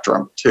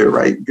spectrum too,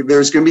 right?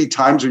 There's going to be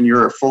times when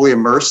you're fully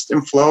immersed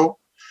in flow.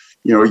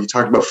 You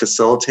talk about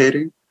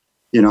facilitating,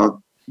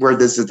 where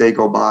does the day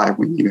go by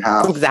when you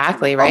have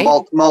exactly right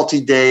a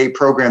multi-day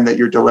program that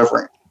you're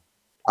delivering?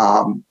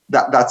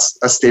 That's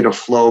a state of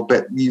flow,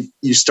 but you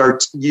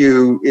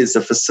as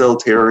a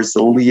facilitator, as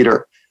the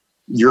leader,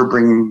 you're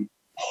bringing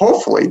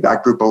hopefully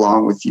that group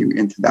along with you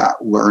into that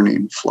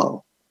learning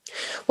flow.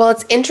 Well,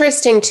 it's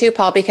interesting too,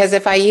 Paul, because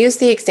if I use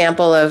the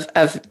example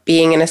of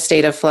being in a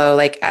state of flow,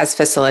 like as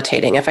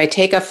facilitating, if I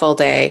take a full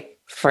day,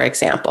 for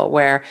example,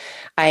 where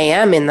I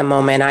am in the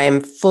moment, I am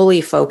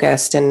fully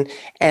focused and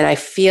I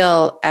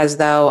feel as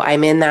though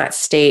I'm in that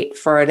state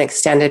for an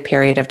extended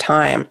period of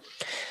time.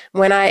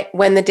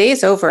 When the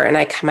day's over and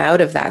I come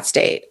out of that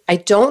state, I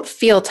don't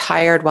feel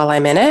tired while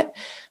I'm in it.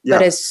 Yeah.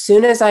 But as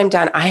soon as I'm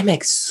done, I'm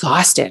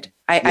exhausted.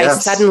 I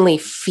suddenly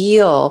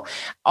feel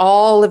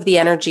all of the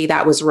energy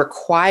that was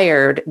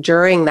required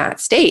during that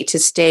state to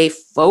stay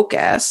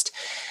focused.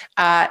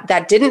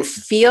 That didn't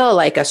feel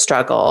like a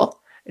struggle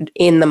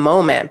in the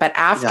moment, but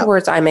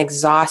afterwards I'm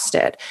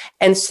exhausted.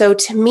 And so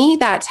to me,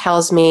 that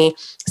tells me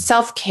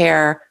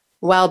self-care,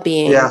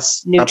 well-being,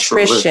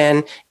 nutrition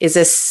absolutely. Is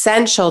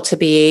essential to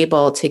be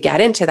able to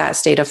get into that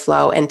state of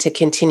flow and to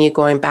continue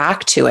going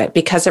back to it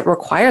because it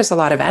requires a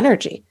lot of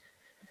energy.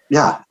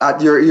 Yeah,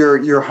 you're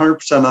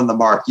 100% on the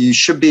mark. You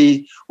should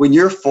be, when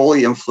you're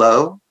fully in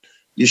flow,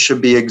 you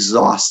should be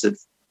exhausted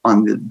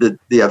on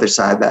the other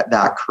side of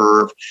that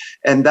curve.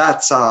 And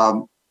that's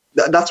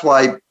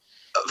why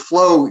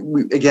flow,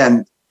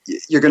 again,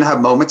 you're going to have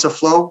moments of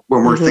flow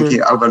when we're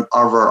thinking of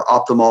our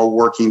optimal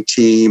working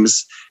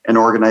teams and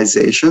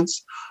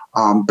organizations.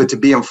 But to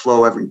be in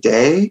flow every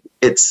day,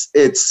 it's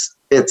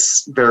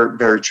very,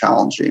 very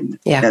challenging.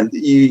 Yeah. And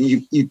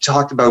you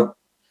talked about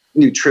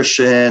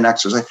nutrition,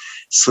 exercise,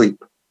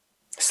 sleep.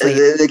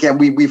 Again,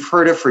 we've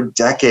heard it for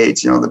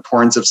decades, the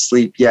importance of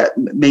sleep, yet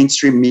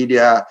mainstream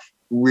media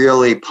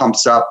really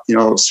pumps up,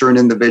 certain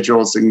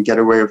individuals that can get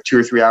away with 2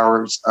 or 3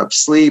 hours of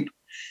sleep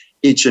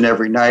each and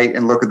every night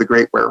and look at the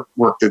great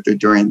work that they're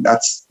doing.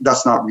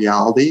 That's not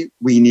reality.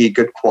 We need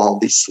good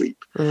quality sleep.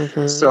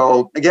 Mm-hmm.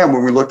 So again,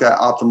 when we looked at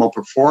optimal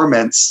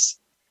performance,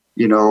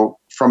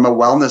 from a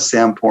wellness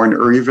standpoint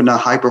or even a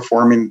high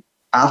performing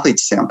athlete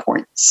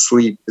standpoint,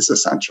 sleep is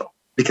essential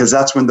because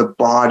that's when the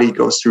body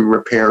goes through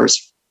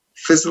repairs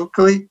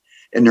physically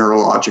and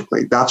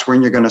neurologically. That's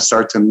when you're going to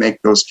start to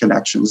make those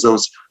connections,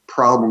 those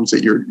problems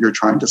that you're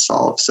trying to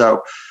solve.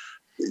 So,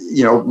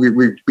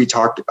 we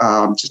talked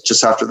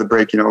just after the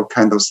break,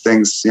 kind of those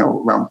things,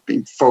 around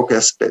being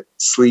focused, but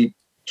sleep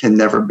can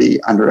never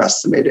be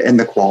underestimated and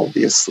the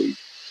quality of sleep.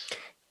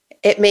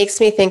 It makes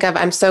me think of,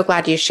 I'm so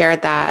glad you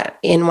shared that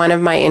in one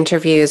of my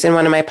interviews, in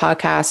one of my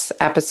podcast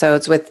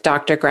episodes with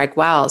Dr. Greg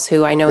Wells,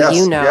 who I know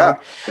you know. Yeah,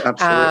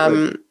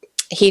 absolutely.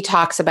 He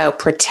talks about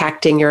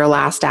protecting your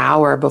last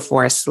hour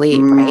before sleep,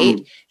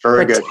 right?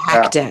 Very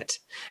Protect good. it,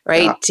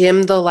 right? Yeah.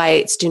 Dim the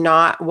lights. Do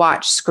not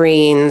watch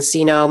screens,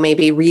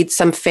 maybe read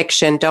some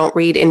fiction. Don't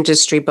read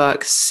industry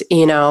books,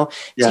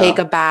 take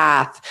a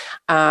bath,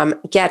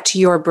 get to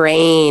your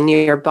brain,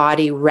 your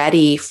body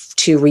ready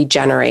to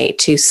regenerate,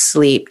 to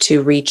sleep,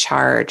 to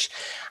recharge.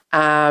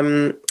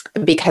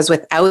 Because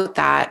without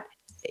that,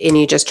 and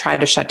you just try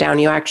to shut down,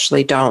 you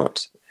actually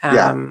don't.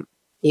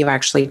 You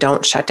actually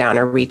don't shut down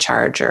or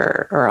recharge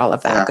or all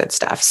of that good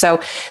stuff. So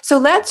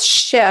let's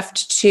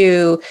shift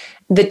to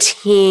the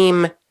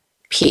team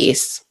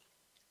piece.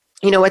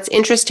 What's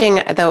interesting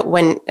though,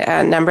 when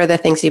a number of the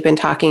things you've been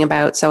talking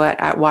about, so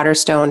at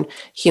Waterstone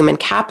Human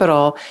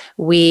Capital,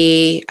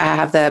 we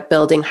have the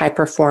Building High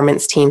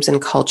Performance Teams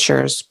and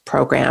Cultures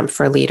program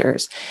for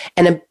leaders.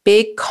 And a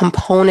big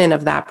component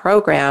of that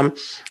program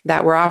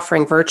that we're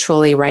offering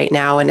virtually right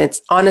now, and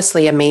it's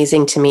honestly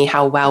amazing to me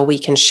how well we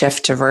can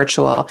shift to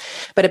virtual,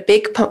 but a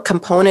big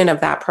component of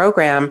that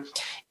program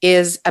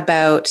is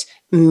about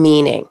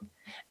meaning.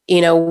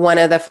 One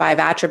of the 5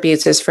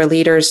 attributes is for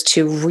leaders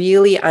to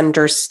really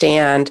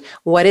understand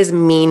what is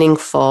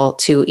meaningful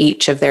to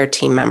each of their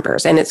team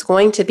members. And it's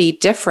going to be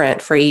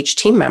different for each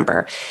team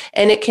member.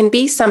 And it can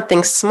be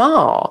something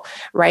small,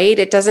 right?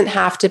 It doesn't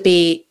have to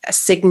be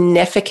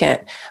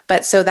significant,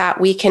 but so that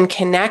we can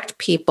connect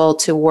people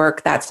to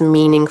work that's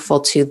meaningful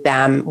to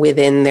them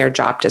within their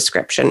job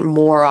description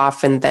more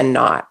often than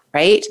not,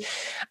 right?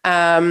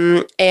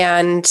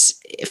 And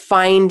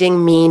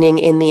finding meaning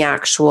in the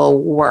actual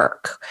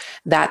work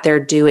that they're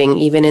doing,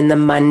 even in the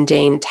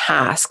mundane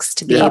tasks,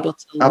 to be able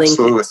to link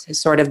it to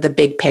sort of the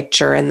big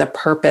picture and the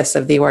purpose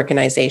of the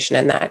organization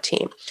and that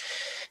team.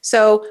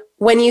 So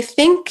when you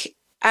think,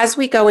 as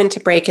we go into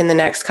break in the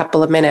next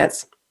couple of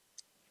minutes,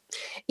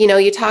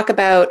 you talk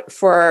about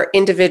for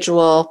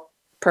individual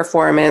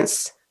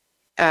performance,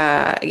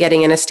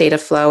 getting in a state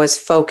of flow is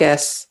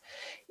focus,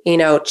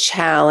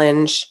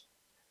 challenge,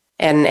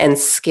 and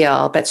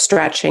skill, but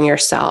stretching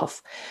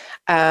yourself.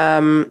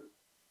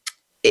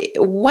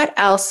 What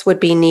else would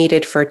be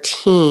needed for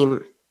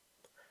team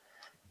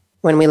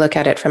when we look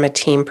at it from a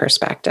team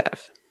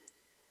perspective?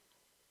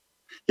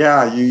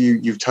 Yeah,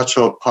 you've touched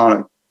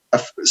upon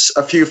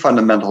a few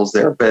fundamentals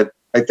there, but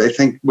I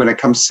think when it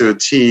comes to a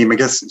team, I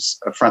guess it's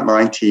a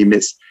frontline team,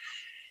 is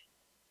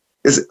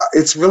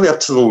it's really up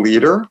to the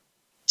leader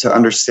to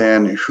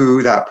understand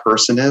who that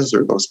person is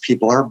or those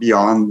people are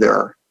beyond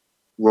their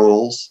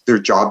roles, their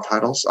job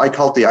titles. I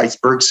call it the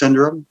iceberg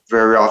syndrome.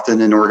 Very often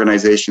in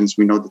organizations,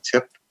 we know the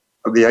tip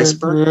of the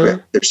iceberg,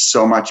 but there's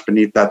so much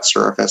beneath that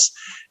surface.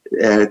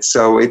 And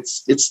so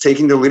it's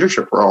taking the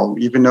leadership role,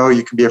 even though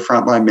you can be a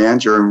frontline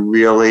manager and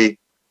really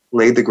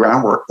lay the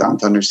groundwork down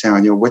to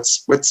understand,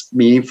 what's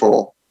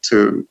meaningful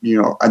to,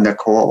 a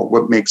Nicole,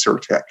 what makes her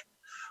tick.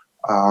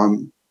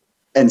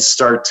 And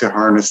start to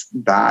harness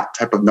that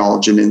type of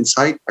knowledge and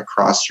insight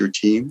across your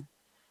team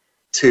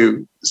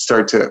to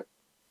start to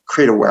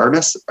create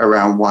awareness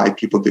around why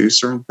people do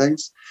certain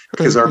things.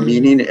 Because our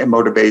meaning and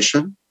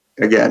motivation,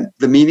 again,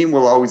 the meaning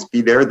will always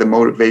be there. The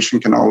motivation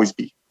can always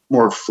be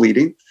more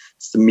fleeting.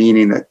 It's the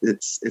meaning that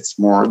it's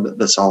more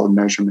the solid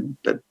measurement.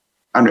 But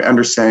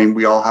understanding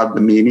we all have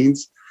the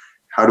meanings,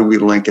 how do we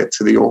link it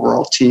to the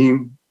overall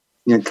team,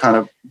 kind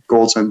of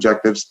goals and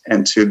objectives,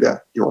 and to the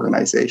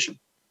organization?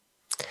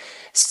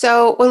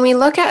 So when we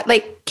look at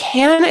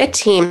can a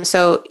team,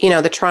 so,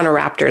 the Toronto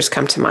Raptors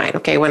come to mind,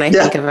 okay, when I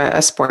think of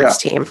a sports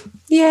team.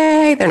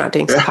 Yay, they're not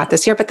doing so hot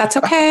this year, but that's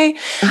okay.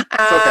 It's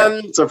okay.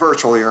 It's a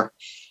virtual year.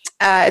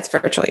 It's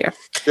virtual year.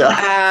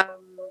 Yeah.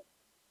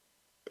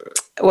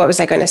 What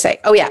was I going to say?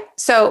 Oh, yeah.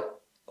 So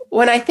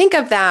when I think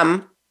of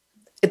them,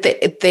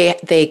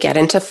 they get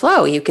into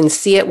flow. You can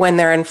see it when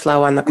they're in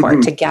flow on the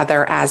court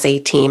together as a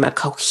team, a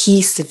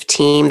cohesive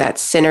team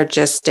that's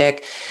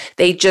synergistic.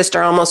 They just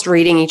are almost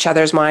reading each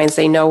other's minds.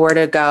 They know where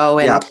to go,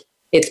 and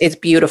it's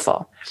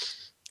beautiful.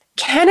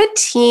 Can a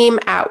team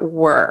at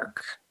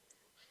work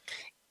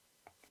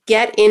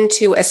get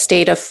into a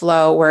state of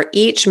flow where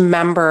each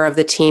member of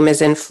the team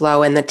is in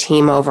flow and the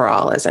team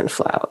overall is in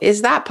flow?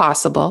 Is that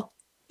possible?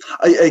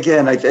 I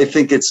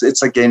think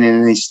it's again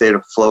in any state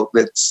of flow.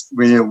 That's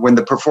when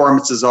the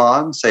performance is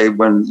on, say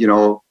when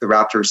the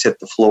Raptors hit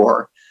the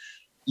floor,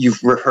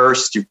 you've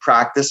rehearsed, you've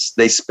practiced.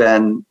 They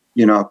spend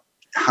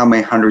how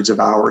many hundreds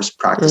of hours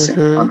practicing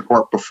on the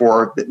court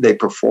before they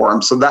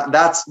perform. So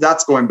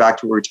that's going back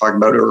to what we were talking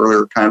about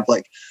earlier, kind of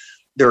like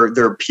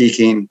they're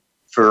peaking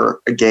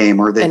for a game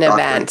or they an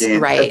event,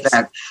 right?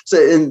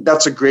 So and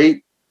that's a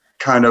great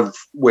kind of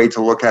way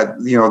to look at.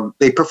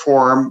 They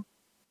perform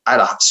at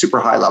a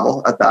super high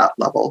level, at that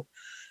level.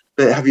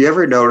 But have you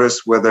ever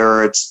noticed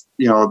whether it's,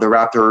 the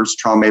Raptors,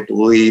 Toronto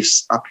Maple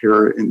Leafs up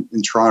here in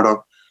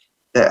Toronto,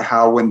 that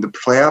how when the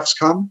playoffs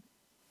come,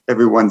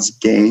 everyone's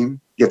game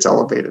gets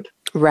elevated?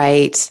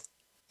 Right.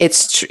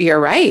 You're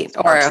right.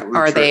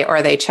 Or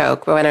they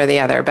choke, one or the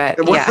other,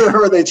 but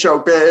or they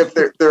choke. But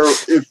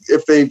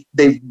if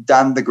they've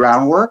done the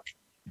groundwork,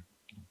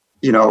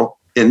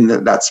 in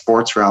that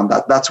sports realm,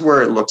 that's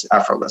where it looks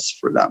effortless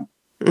for them.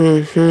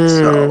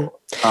 So,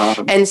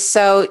 and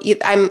so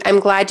I'm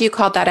glad you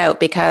called that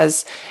out,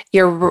 because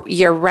you're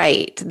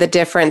right. The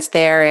difference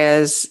there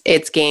is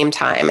it's game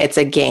time. It's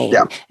a game.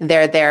 Yeah.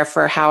 They're there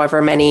for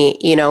however many,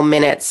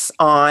 minutes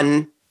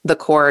on the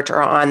court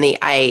or on the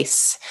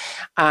ice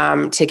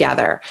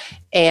together.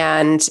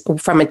 And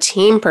from a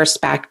team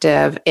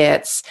perspective,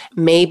 it's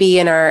maybe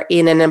in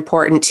an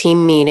important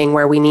team meeting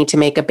where we need to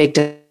make a big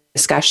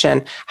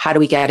discussion, how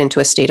do we get into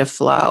a state of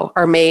flow?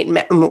 Or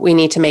we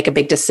need to make a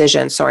big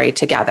decision,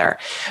 together,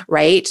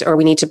 right? Or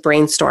we need to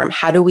brainstorm.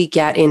 How do we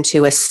get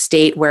into a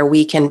state where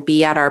we can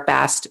be at our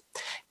best,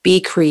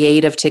 be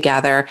creative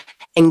together,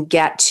 and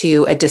get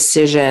to a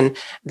decision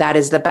that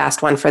is the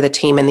best one for the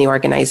team and the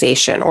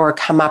organization, or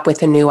come up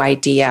with a new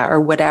idea,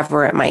 or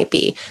whatever it might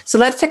be. So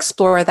let's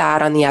explore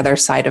that on the other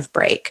side of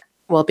break.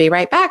 We'll be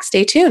right back.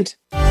 Stay tuned.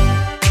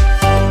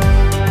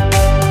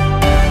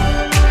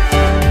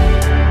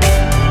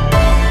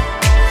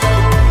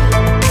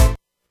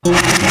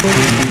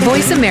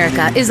 Voice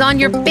America is on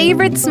your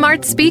favorite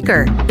smart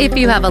speaker. If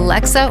you have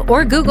Alexa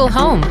or Google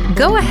Home,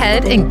 go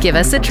ahead and give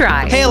us a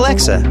try. Hey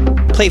Alexa,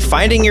 play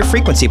Finding Your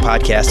Frequency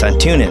podcast on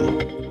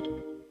TuneIn.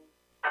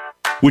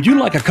 Would you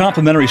like a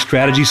complimentary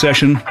strategy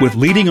session with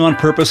Leading on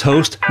Purpose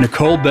host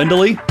Nicole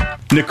Bendley?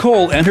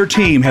 Nicole and her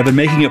team have been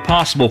making it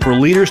possible for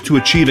leaders to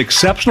achieve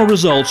exceptional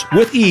results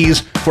with ease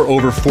for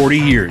over 40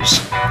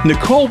 years.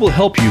 Nicole will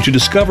help you to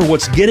discover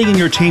what's getting in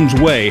your team's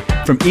way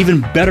from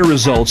even better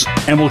results,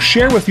 and will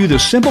share with you the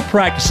simple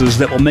practices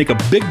that will make a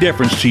big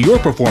difference to your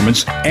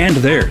performance and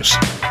theirs.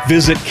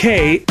 Visit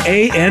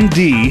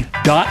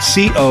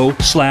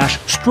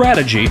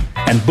kand.co/strategy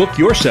and book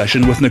your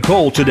session with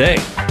Nicole today.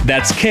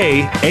 That's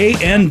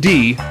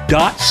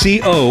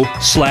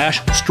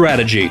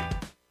kand.co/strategy.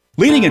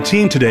 Leading a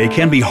team today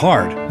can be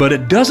hard, but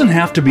it doesn't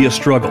have to be a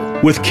struggle.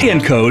 With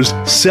K&Co's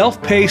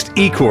self-paced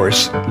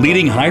e-course,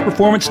 Leading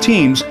High-Performance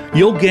Teams,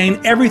 you'll gain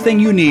everything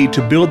you need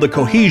to build the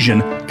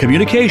cohesion,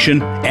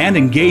 communication, and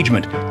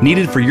engagement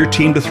needed for your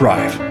team to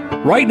thrive.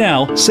 Right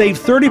now, save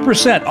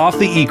 30% off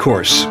the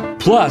e-course.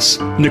 Plus,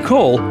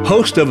 Nicole,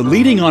 host of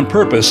Leading on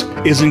Purpose,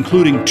 is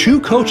including 2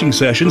 coaching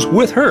sessions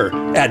with her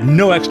at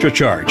no extra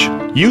charge.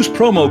 Use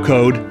promo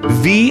code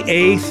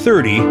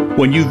VA30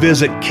 when you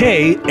visit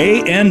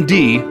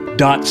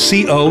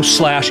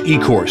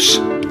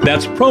kand.co/ecourse.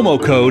 That's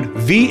promo code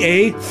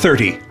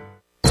VA30.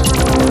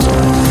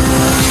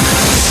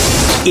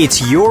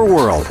 It's your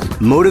world.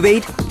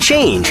 Motivate,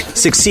 change,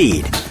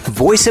 succeed.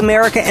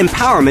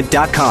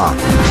 VoiceAmericaEmpowerment.com.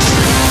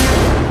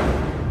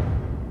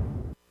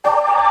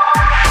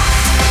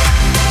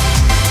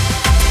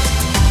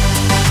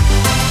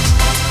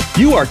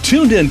 You are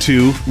tuned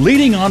into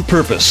Leading on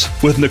Purpose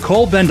with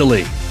Nicole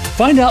Bendalee.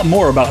 Find out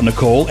more about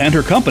Nicole and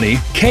her company,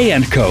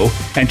 K&Co,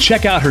 and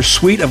check out her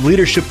suite of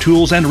leadership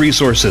tools and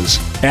resources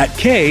at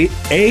kand.co.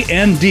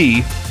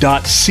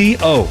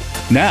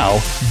 Now,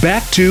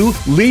 back to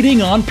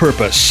Leading on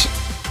Purpose.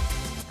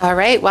 All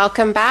right,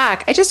 welcome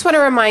back. I just want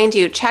to remind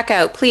you,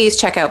 please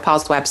check out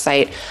Paul's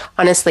website.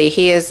 Honestly,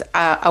 he is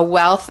a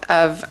wealth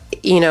of,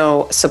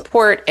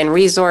 support and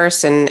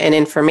resource and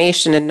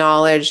information and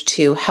knowledge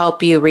to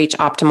help you reach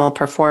optimal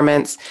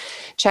performance.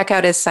 Check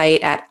out his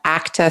site at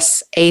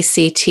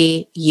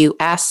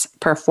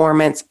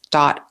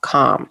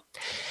actusperformance.com.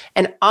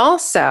 And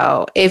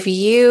also, if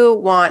you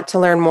want to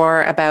learn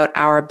more about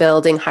our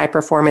Building High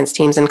Performance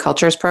Teams and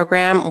Cultures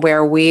program,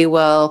 where we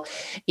will,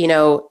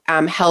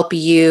 help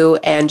you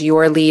and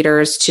your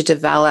leaders to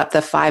develop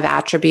the 5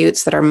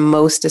 attributes that are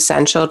most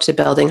essential to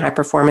building high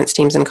performance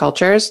teams and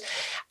cultures,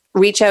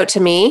 reach out to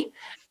me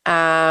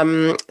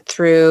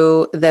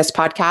through this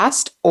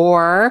podcast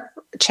or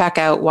check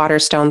out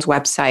Waterstone's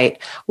website,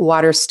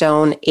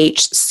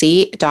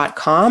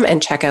 waterstonehc.com,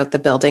 and check out the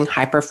Building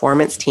High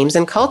Performance Teams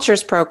and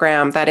Cultures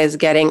program that is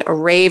getting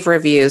rave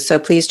reviews. So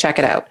please check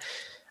it out.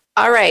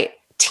 All right.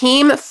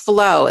 Team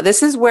flow.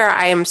 This is where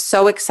I am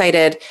so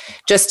excited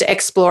just to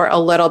explore a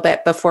little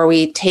bit before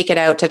we take it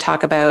out to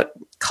talk about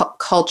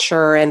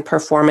culture and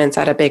performance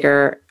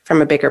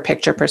from a bigger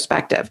picture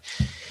perspective.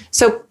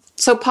 So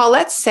Paul,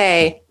 let's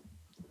say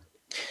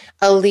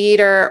a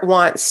leader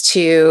wants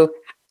to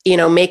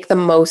make the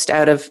most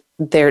out of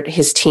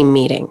his team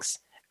meetings,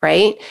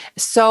 right?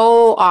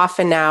 So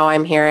often now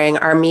I'm hearing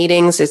our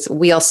meetings is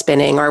wheel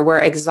spinning, or we're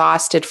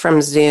exhausted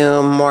from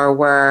Zoom, or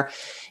we're,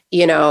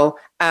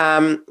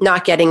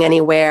 not getting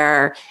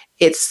anywhere.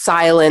 It's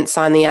silence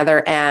on the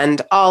other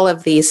end, all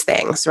of these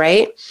things,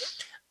 right?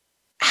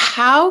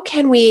 How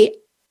can we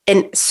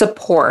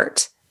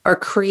support or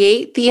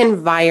create the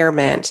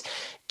environment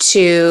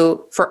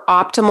for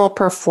optimal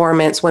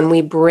performance when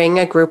we bring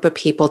a group of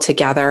people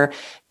together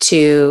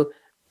to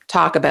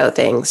talk about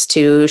things,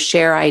 to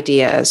share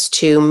ideas,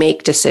 to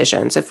make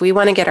decisions? If we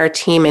want to get our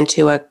team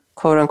into a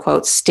quote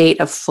unquote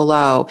state of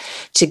flow,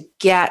 to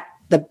get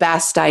the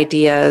best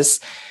ideas,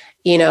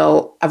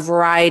 a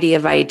variety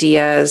of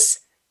ideas,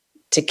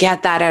 to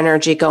get that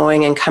energy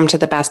going and come to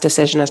the best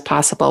decision as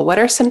possible, what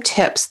are some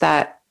tips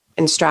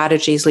and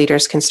strategies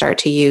leaders can start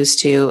to use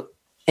to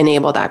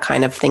enable that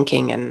kind of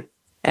thinking and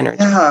energy?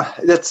 Yeah,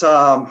 that's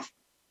and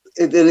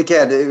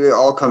again, it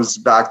all comes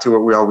back to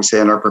what we always say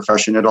in our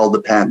profession. It all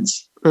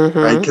depends,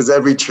 right? Because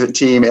every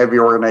team, every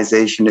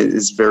organization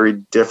is very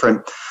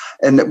different.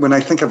 And when I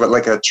think of it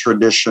like a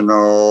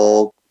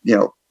traditional,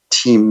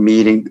 team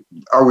meeting,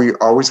 are we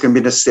always going to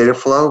be in a state of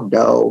flow?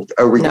 No.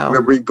 Are we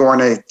going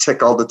to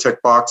tick all the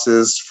tick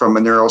boxes from a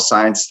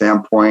neuroscience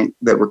standpoint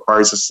that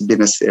requires us to be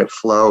in a state of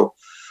flow?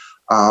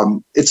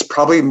 It's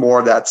probably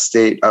more that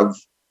state of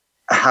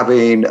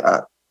having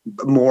it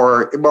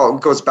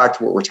goes back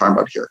to what we're talking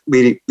about here,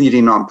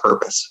 leading on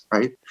purpose,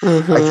 right?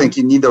 I think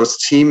you need those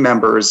team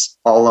members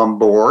all on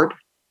board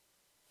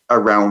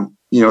around,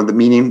 the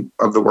meaning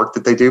of the work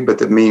that they do, but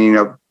the meaning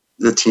of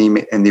the team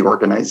and the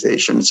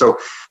organization. So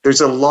there's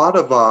a lot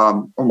of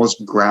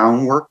almost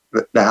groundwork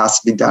that has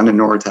to be done in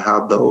order to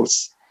have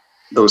those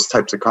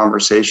types of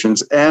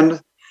conversations.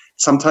 And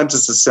sometimes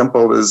it's as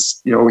simple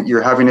as,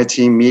 you're having a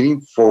team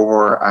meeting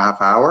for a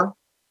half hour,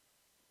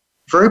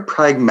 very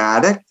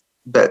pragmatic,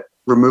 but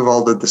remove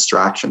all the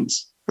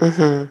distractions.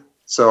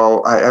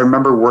 So I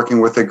remember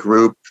working with a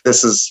group.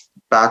 This is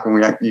back when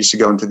we used to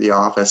go into the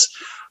office.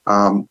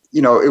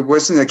 It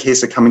wasn't a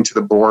case of coming to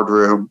the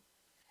boardroom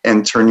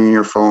and turning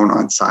your phone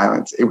on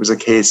silent. It was a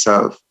case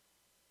of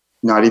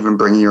not even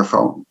bringing your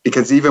phone,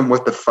 because even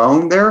with the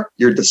phone there,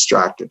 you're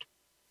distracted.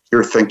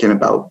 You're thinking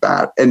about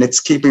that. And it's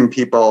keeping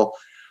people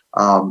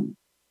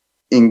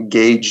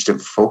engaged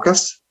and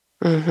focused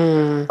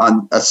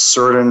on a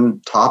certain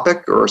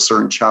topic or a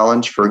certain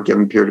challenge for a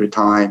given period of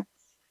time.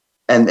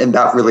 And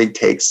that really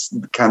takes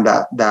kind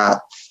of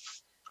that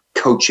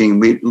coaching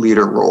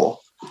leader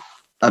role.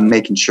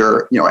 Making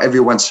sure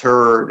everyone's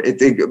heard.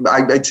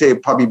 I'd say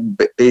it probably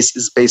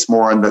is based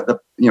more on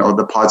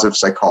the positive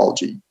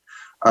psychology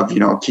of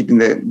keeping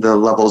the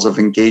levels of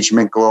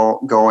engagement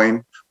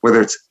going, whether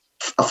it's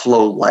a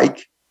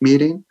flow-like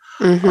meeting,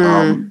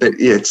 but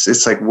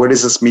it's like, what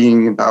is this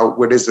meeting about?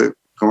 What is it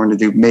going to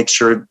do? Make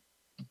sure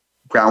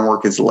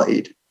groundwork is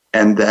laid,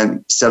 and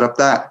then set up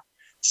that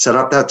set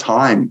up that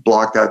time,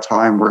 block that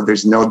time where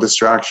there's no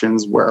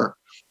distractions, where,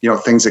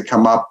 things that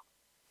come up,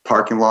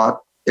 parking lot,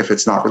 if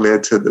it's not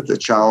related to the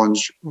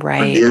challenge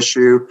or the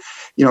issue.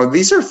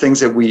 These are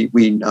things that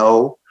we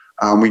know,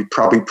 we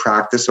probably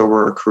practice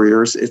over our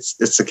careers.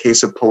 It's a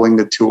case of pulling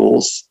the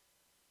tools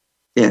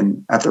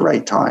in at the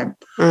right time.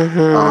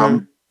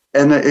 And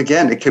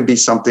again, it could be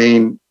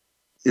something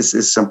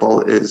as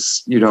simple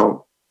as,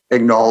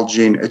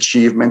 acknowledging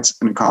achievements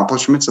and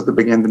accomplishments at the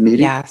beginning of the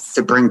meeting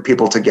to bring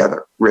people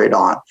together right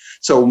on.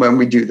 So when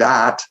we do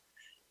that,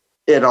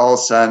 it all of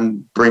a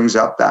sudden brings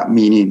up that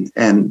meaning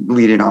and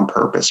leading on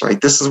purpose,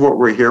 right? This is what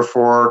we're here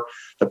for.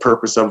 The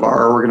purpose of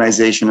our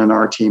organization and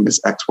our team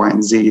is X, Y,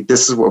 and Z.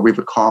 This is what we've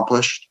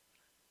accomplished.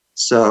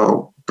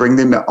 So bring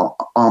them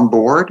on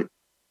board,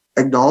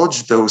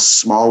 acknowledge those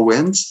small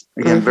wins.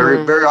 Again,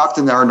 very, very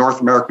often in our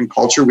North American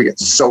culture, we get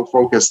so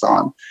focused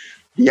on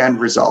the end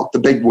result, the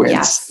big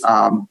wins,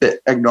 but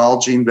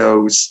acknowledging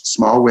those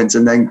small wins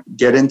and then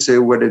get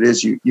into what it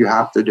is you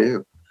have to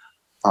do.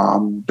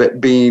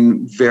 But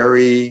being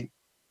very,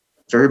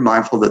 very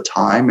mindful of the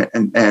time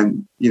and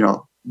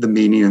the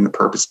meaning and the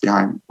purpose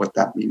behind what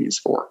that meaning is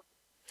for.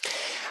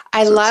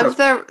 I love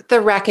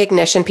the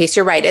recognition piece.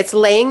 You're right. It's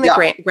laying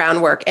the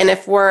groundwork. And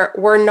if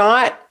we're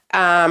not,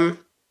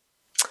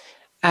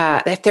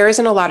 if there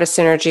isn't a lot of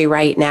synergy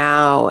right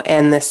now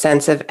and the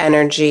sense of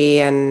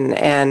energy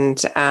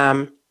and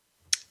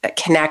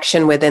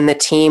connection within the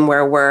team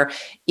where we're,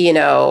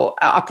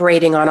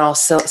 operating on all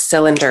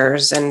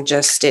cylinders and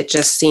it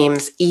just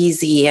seems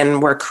easy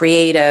and we're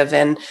creative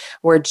and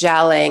we're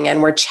gelling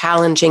and we're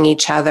challenging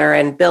each other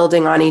and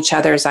building on each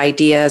other's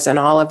ideas and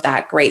all of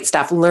that great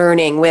stuff,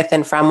 learning with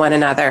and from one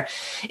another.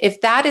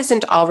 If that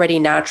isn't already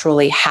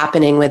naturally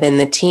happening within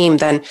the team,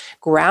 then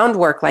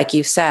groundwork, like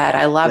you said,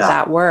 I love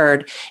that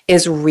word,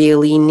 is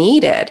really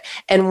needed.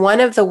 And one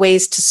of the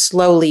ways to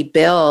slowly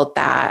build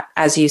that,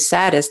 as you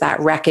said, is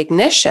that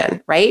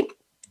recognition, right?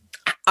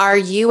 Are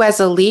you as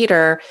a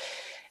leader,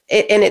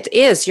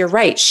 you're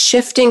right,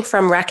 shifting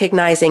from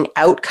recognizing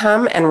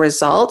outcome and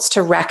results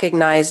to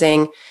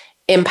recognizing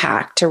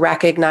impact, to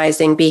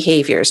recognizing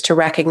behaviors, to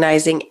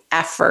recognizing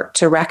effort,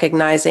 to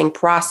recognizing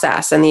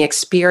process and the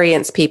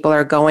experience people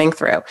are going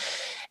through.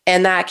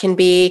 And that can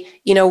be,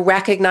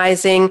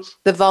 recognizing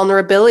the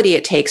vulnerability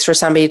it takes for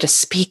somebody to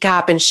speak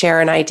up and share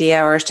an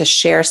idea or to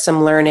share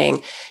some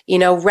learning,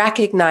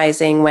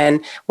 recognizing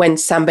when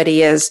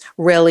somebody is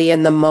really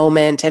in the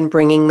moment and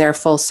bringing their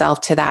full self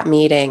to that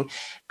meeting,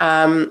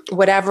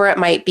 whatever it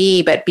might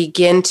be, but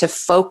begin to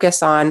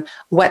focus on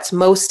what's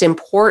most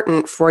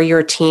important for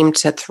your team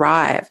to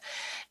thrive.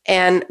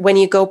 And when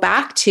you go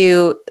back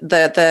to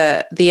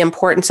the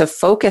importance of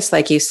focus,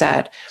 like you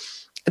said,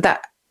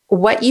 that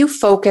what you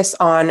focus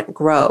on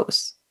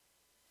grows,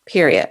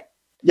 period.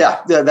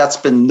 Yeah, that's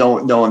been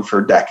known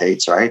for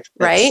decades, right?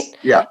 Right?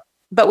 Yeah.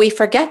 But we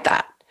forget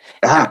that.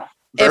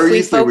 If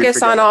we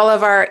focus on all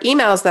of our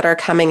emails that are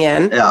coming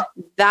in,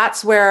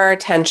 that's where our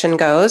attention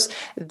goes.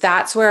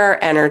 That's where our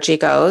energy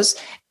goes.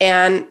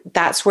 And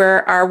that's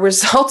where our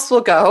results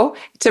will go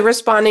to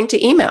responding to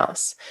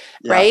emails,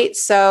 right?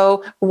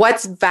 So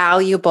what's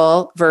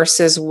valuable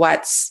versus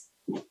what's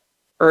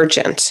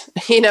urgent,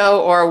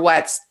 or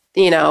what's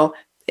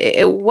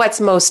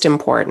most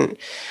important.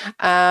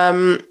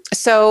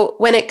 So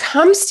when it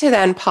comes to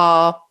then,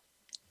 Paul,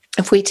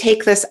 if we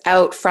take this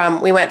out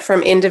we went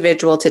from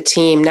individual to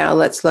team, now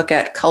let's look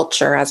at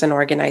culture as an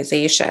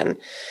organization,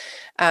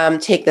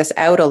 take this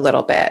out a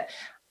little bit.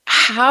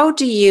 How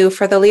do you,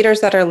 for the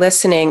leaders that are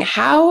listening,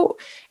 how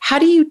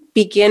do you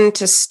begin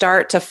to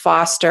start to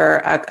foster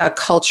a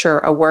culture,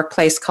 a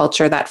workplace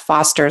culture that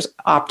fosters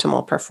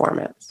optimal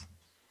performance?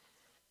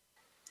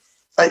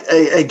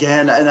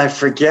 Again, and I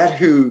forget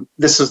who,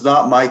 this is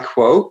not my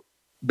quote,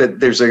 but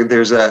there's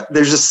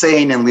a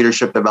saying in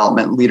leadership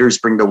development: leaders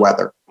bring the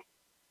weather.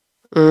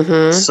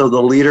 Mm-hmm. So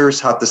the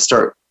leaders have to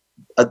start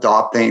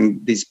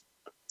adopting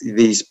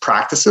these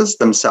practices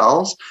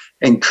themselves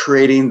and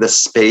creating the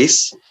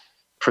space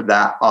for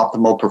that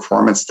optimal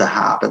performance to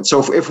happen.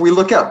 So if we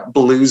look at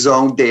blue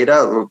zone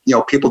data,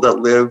 people that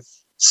live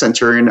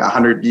centurion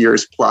 100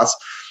 years plus,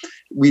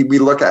 we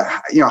look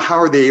at, how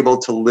are they able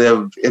to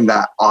live in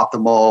that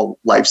optimal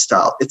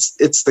lifestyle? It's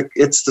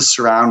the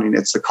surrounding,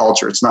 it's the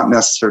culture. It's not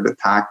necessarily the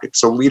tactics.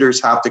 So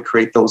leaders have to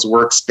create those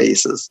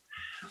workspaces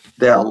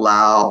that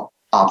allow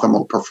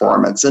optimal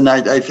performance. And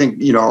I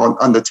think,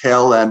 on the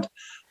tail end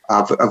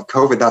of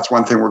COVID, that's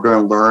one thing we're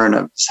going to learn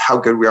of how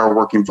good we are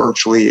working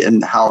virtually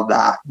and how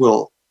that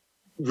will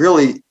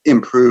really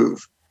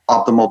improve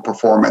optimal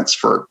performance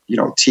for,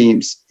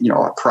 teams,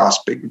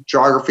 across big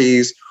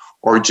geographies,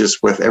 or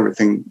just with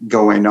everything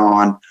going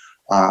on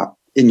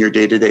in your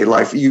day-to-day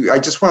life. I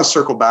just want to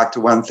circle back to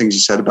one of the things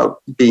you said about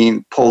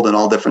being pulled in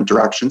all different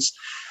directions.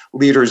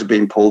 Leaders are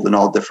being pulled in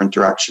all different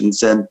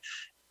directions. And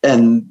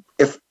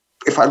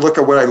if I look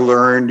at what I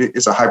learned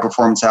as a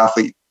high-performance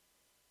athlete,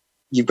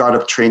 you've got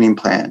a training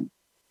plan.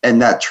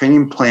 And that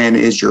training plan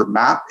is your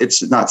map.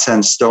 It's not set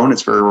in stone.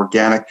 It's very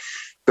organic.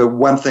 But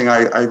one thing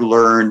I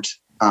learned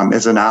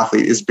as an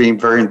athlete is being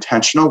very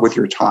intentional with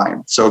your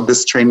time. So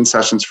this training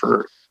session is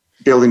for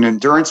building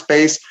endurance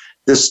base.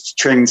 This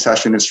training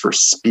session is for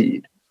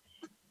speed.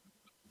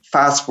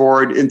 Fast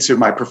forward into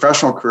my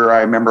professional career,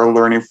 I remember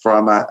learning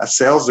from a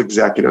sales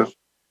executive.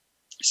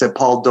 He said,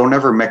 Paul, don't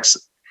ever mix,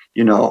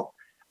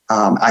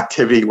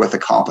 activity with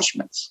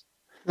accomplishments.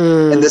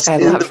 And this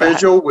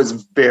individual was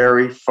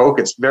very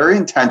focused, very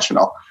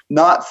intentional,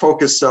 not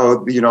focused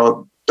so,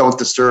 don't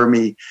disturb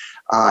me.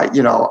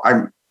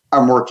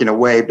 I'm working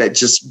away, but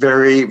just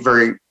very,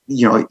 very,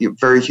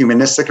 very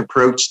humanistic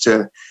approach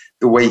to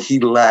the way he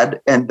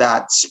led. And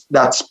that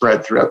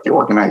spread throughout the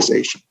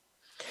organization.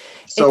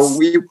 So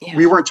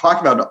we weren't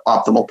talking about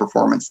optimal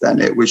performance then.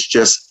 It was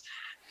just,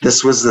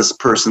 this was this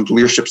person's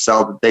leadership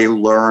style that they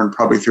learned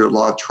probably through a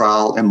lot of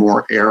trial and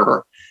more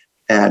error.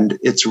 And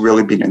it's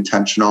really been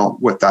intentional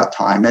with that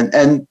time.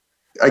 And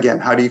again,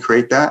 how do you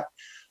create that?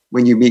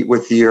 When you meet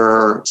with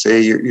your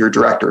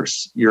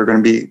directors, you're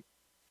going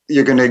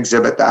to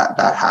exhibit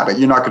that habit.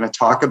 You're not going to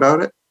talk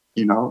about it.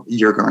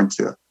 You're going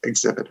to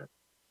exhibit it.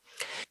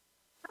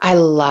 I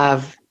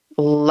love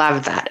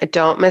that.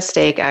 Don't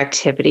mistake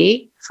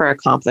activity for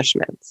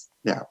accomplishments.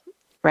 Yeah.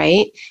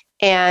 Right.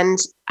 And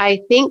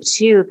I think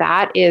too,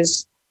 that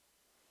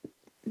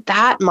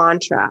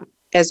mantra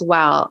as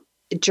well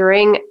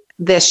during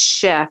this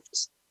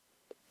shift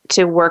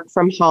to work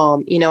from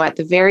home, at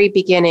the very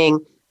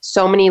beginning,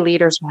 so many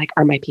leaders were like,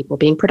 are my people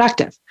being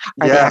productive?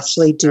 Are they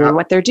actually doing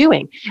what they're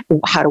doing?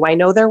 How do I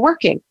know they're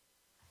working?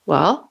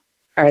 Well,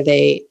 are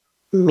they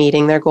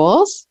meeting their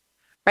goals?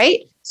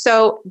 Right?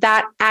 So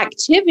that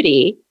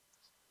activity,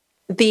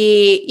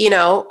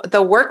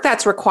 the work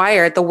that's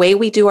required, the way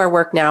we do our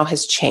work now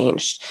has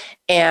changed.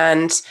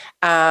 And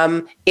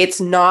it's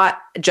not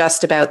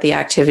just about the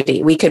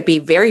activity. We could be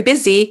very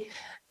busy,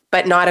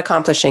 but not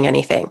accomplishing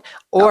anything.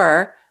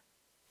 Or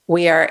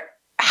we are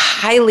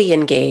highly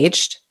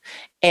engaged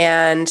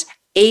and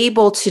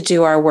able to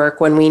do our work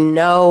when we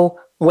know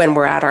when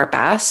we're at our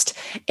best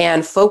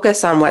and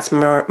focus on what's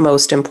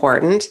most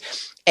important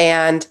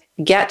and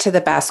get to the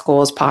best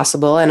goals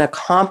possible and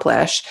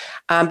accomplish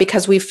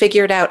because we've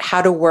figured out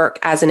how to work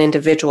as an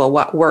individual,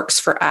 what works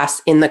for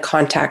us in the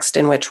context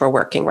in which we're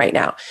working right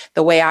now.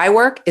 The way I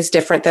work is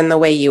different than the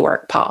way you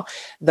work, Paul,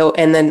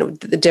 and then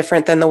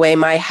different than the way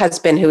my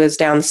husband, who is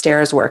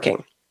downstairs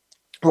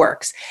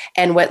works.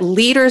 And what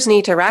leaders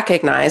need to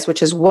recognize,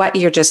 which is what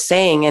you're just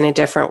saying in a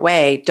different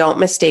way, don't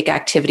mistake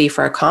activity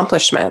for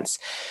accomplishments.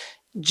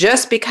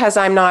 Just because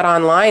I'm not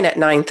online at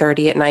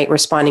 9:30 at night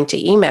responding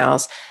to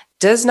emails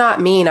does not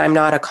mean I'm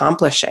not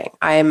accomplishing.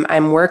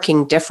 I'm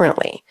working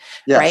differently,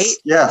 right?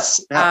 Yes.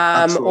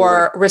 Yeah,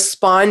 or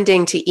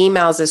responding to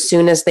emails as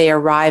soon as they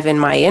arrive in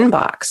my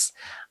inbox.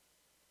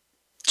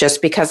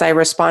 Just because I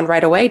respond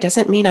right away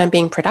doesn't mean I'm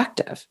being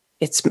productive.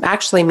 It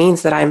actually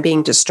means that I'm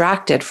being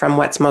distracted from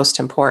what's most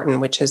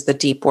important, which is the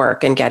deep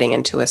work and getting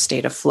into a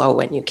state of flow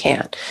when you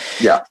can.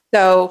 Yeah.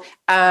 So,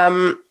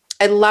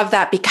 I love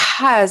that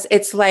because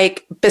it's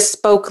like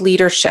bespoke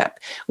leadership.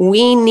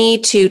 We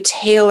need to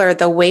tailor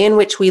the way in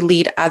which we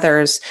lead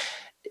others,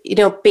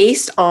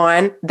 based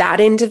on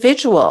that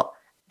individual,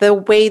 the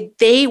way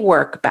they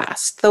work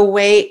best,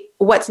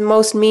 what's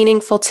most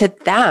meaningful to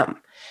them,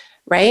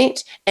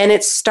 right? And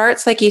it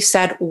starts, like you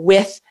said,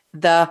 with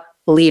the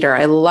leader.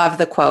 I love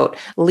the quote,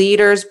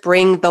 leaders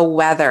bring the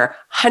weather,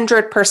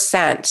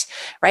 100%,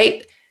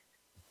 right?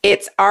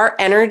 It's our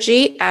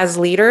energy as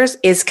leaders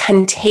is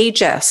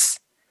contagious.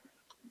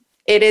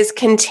 It is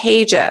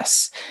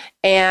contagious,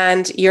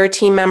 and your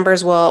team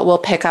members will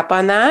pick up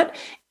on that,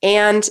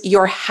 and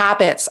your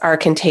habits are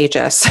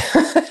contagious.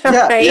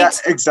 Right? Yeah,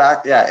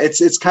 exactly. Yeah,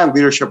 it's kind of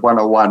leadership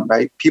 101,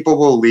 right? People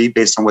will lead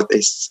based on what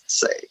they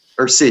say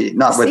or see,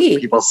 not what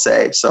people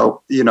say.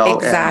 So,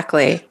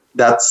 exactly.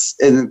 That's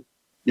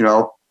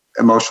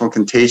emotional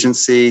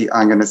contingency.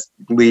 I'm going to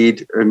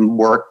lead and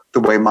work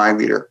the way my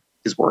leader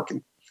is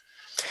working.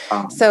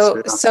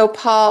 So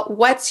Paul,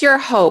 what's your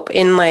hope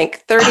in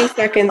like 30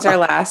 seconds or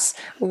less?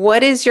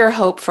 What is your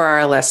hope for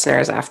our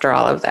listeners after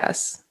all of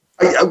this?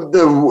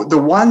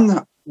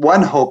 The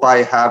one hope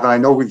I have, and I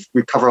know we've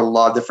covered a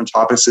lot of different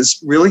topics,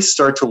 is really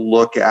start to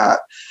look at,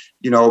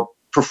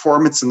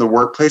 performance in the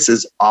workplace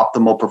is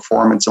optimal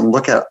performance, and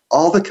look at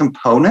all the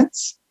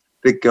components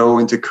that go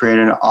into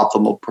creating an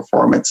optimal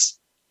performance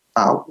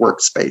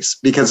workspace,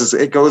 because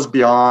it goes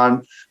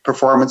beyond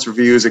performance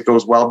reviews. It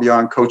goes well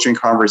beyond coaching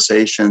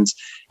conversations.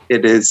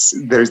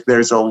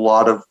 There's a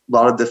lot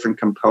of different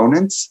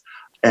components,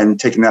 and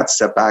taking that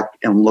step back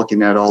and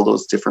looking at all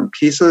those different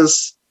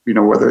pieces,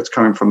 whether it's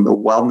coming from the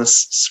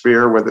wellness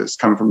sphere, whether it's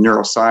coming from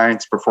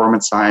neuroscience,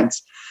 performance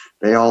science,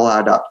 they all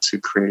add up to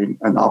creating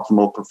an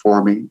optimal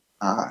performing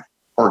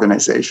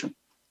organization.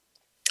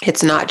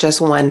 It's not just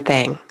one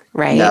thing,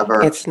 right?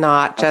 Never. It's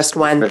not just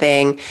one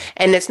thing.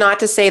 And it's not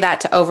to say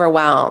that to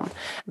overwhelm,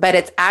 but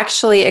it's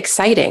actually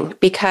exciting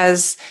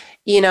because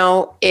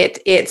it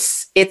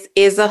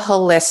is a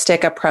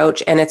holistic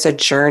approach and it's a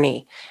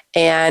journey.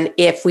 And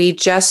if we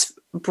just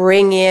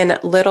bring in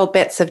little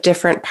bits of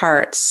different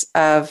parts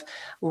of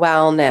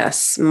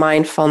wellness,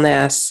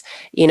 mindfulness,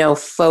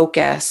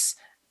 focus,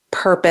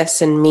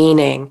 purpose, and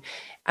meaning.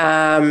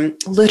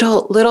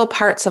 Little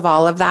parts of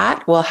all of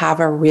that will have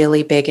a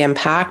really big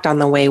impact on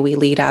the way we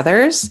lead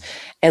others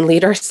and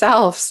lead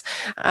ourselves.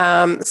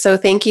 So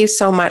thank you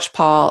so much,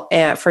 Paul,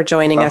 for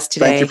joining us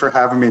today. Thank you for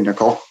having me,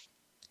 Nicole.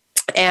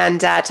 And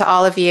to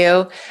all of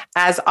you,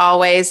 as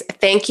always,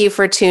 thank you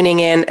for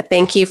tuning in.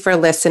 Thank you for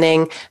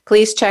listening.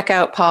 Please check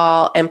out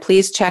Paul, and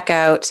please check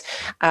out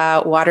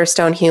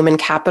Waterstone Human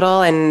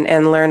Capital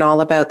and learn all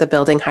about the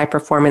Building High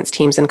Performance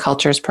Teams and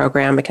Cultures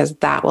program, because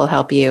that will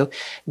help you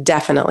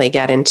definitely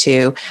get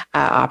into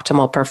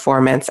optimal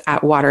performance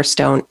at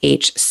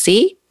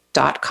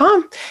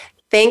waterstonehc.com.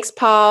 Thanks,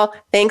 Paul.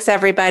 Thanks,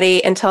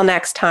 everybody. Until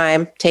next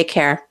time, take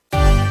care.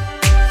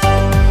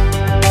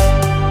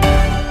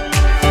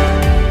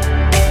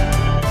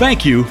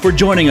 Thank you for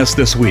joining us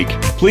this week.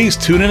 Please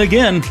tune in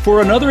again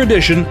for another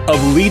edition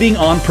of Leading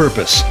on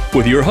Purpose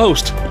with your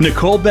host,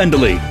 Nicole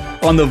Bendley,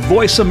 on the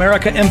Voice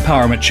America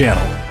Empowerment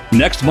Channel,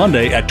 next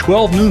Monday at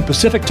 12 noon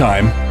Pacific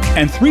Time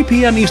and 3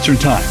 p.m. Eastern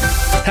Time.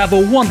 Have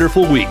a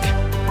wonderful week.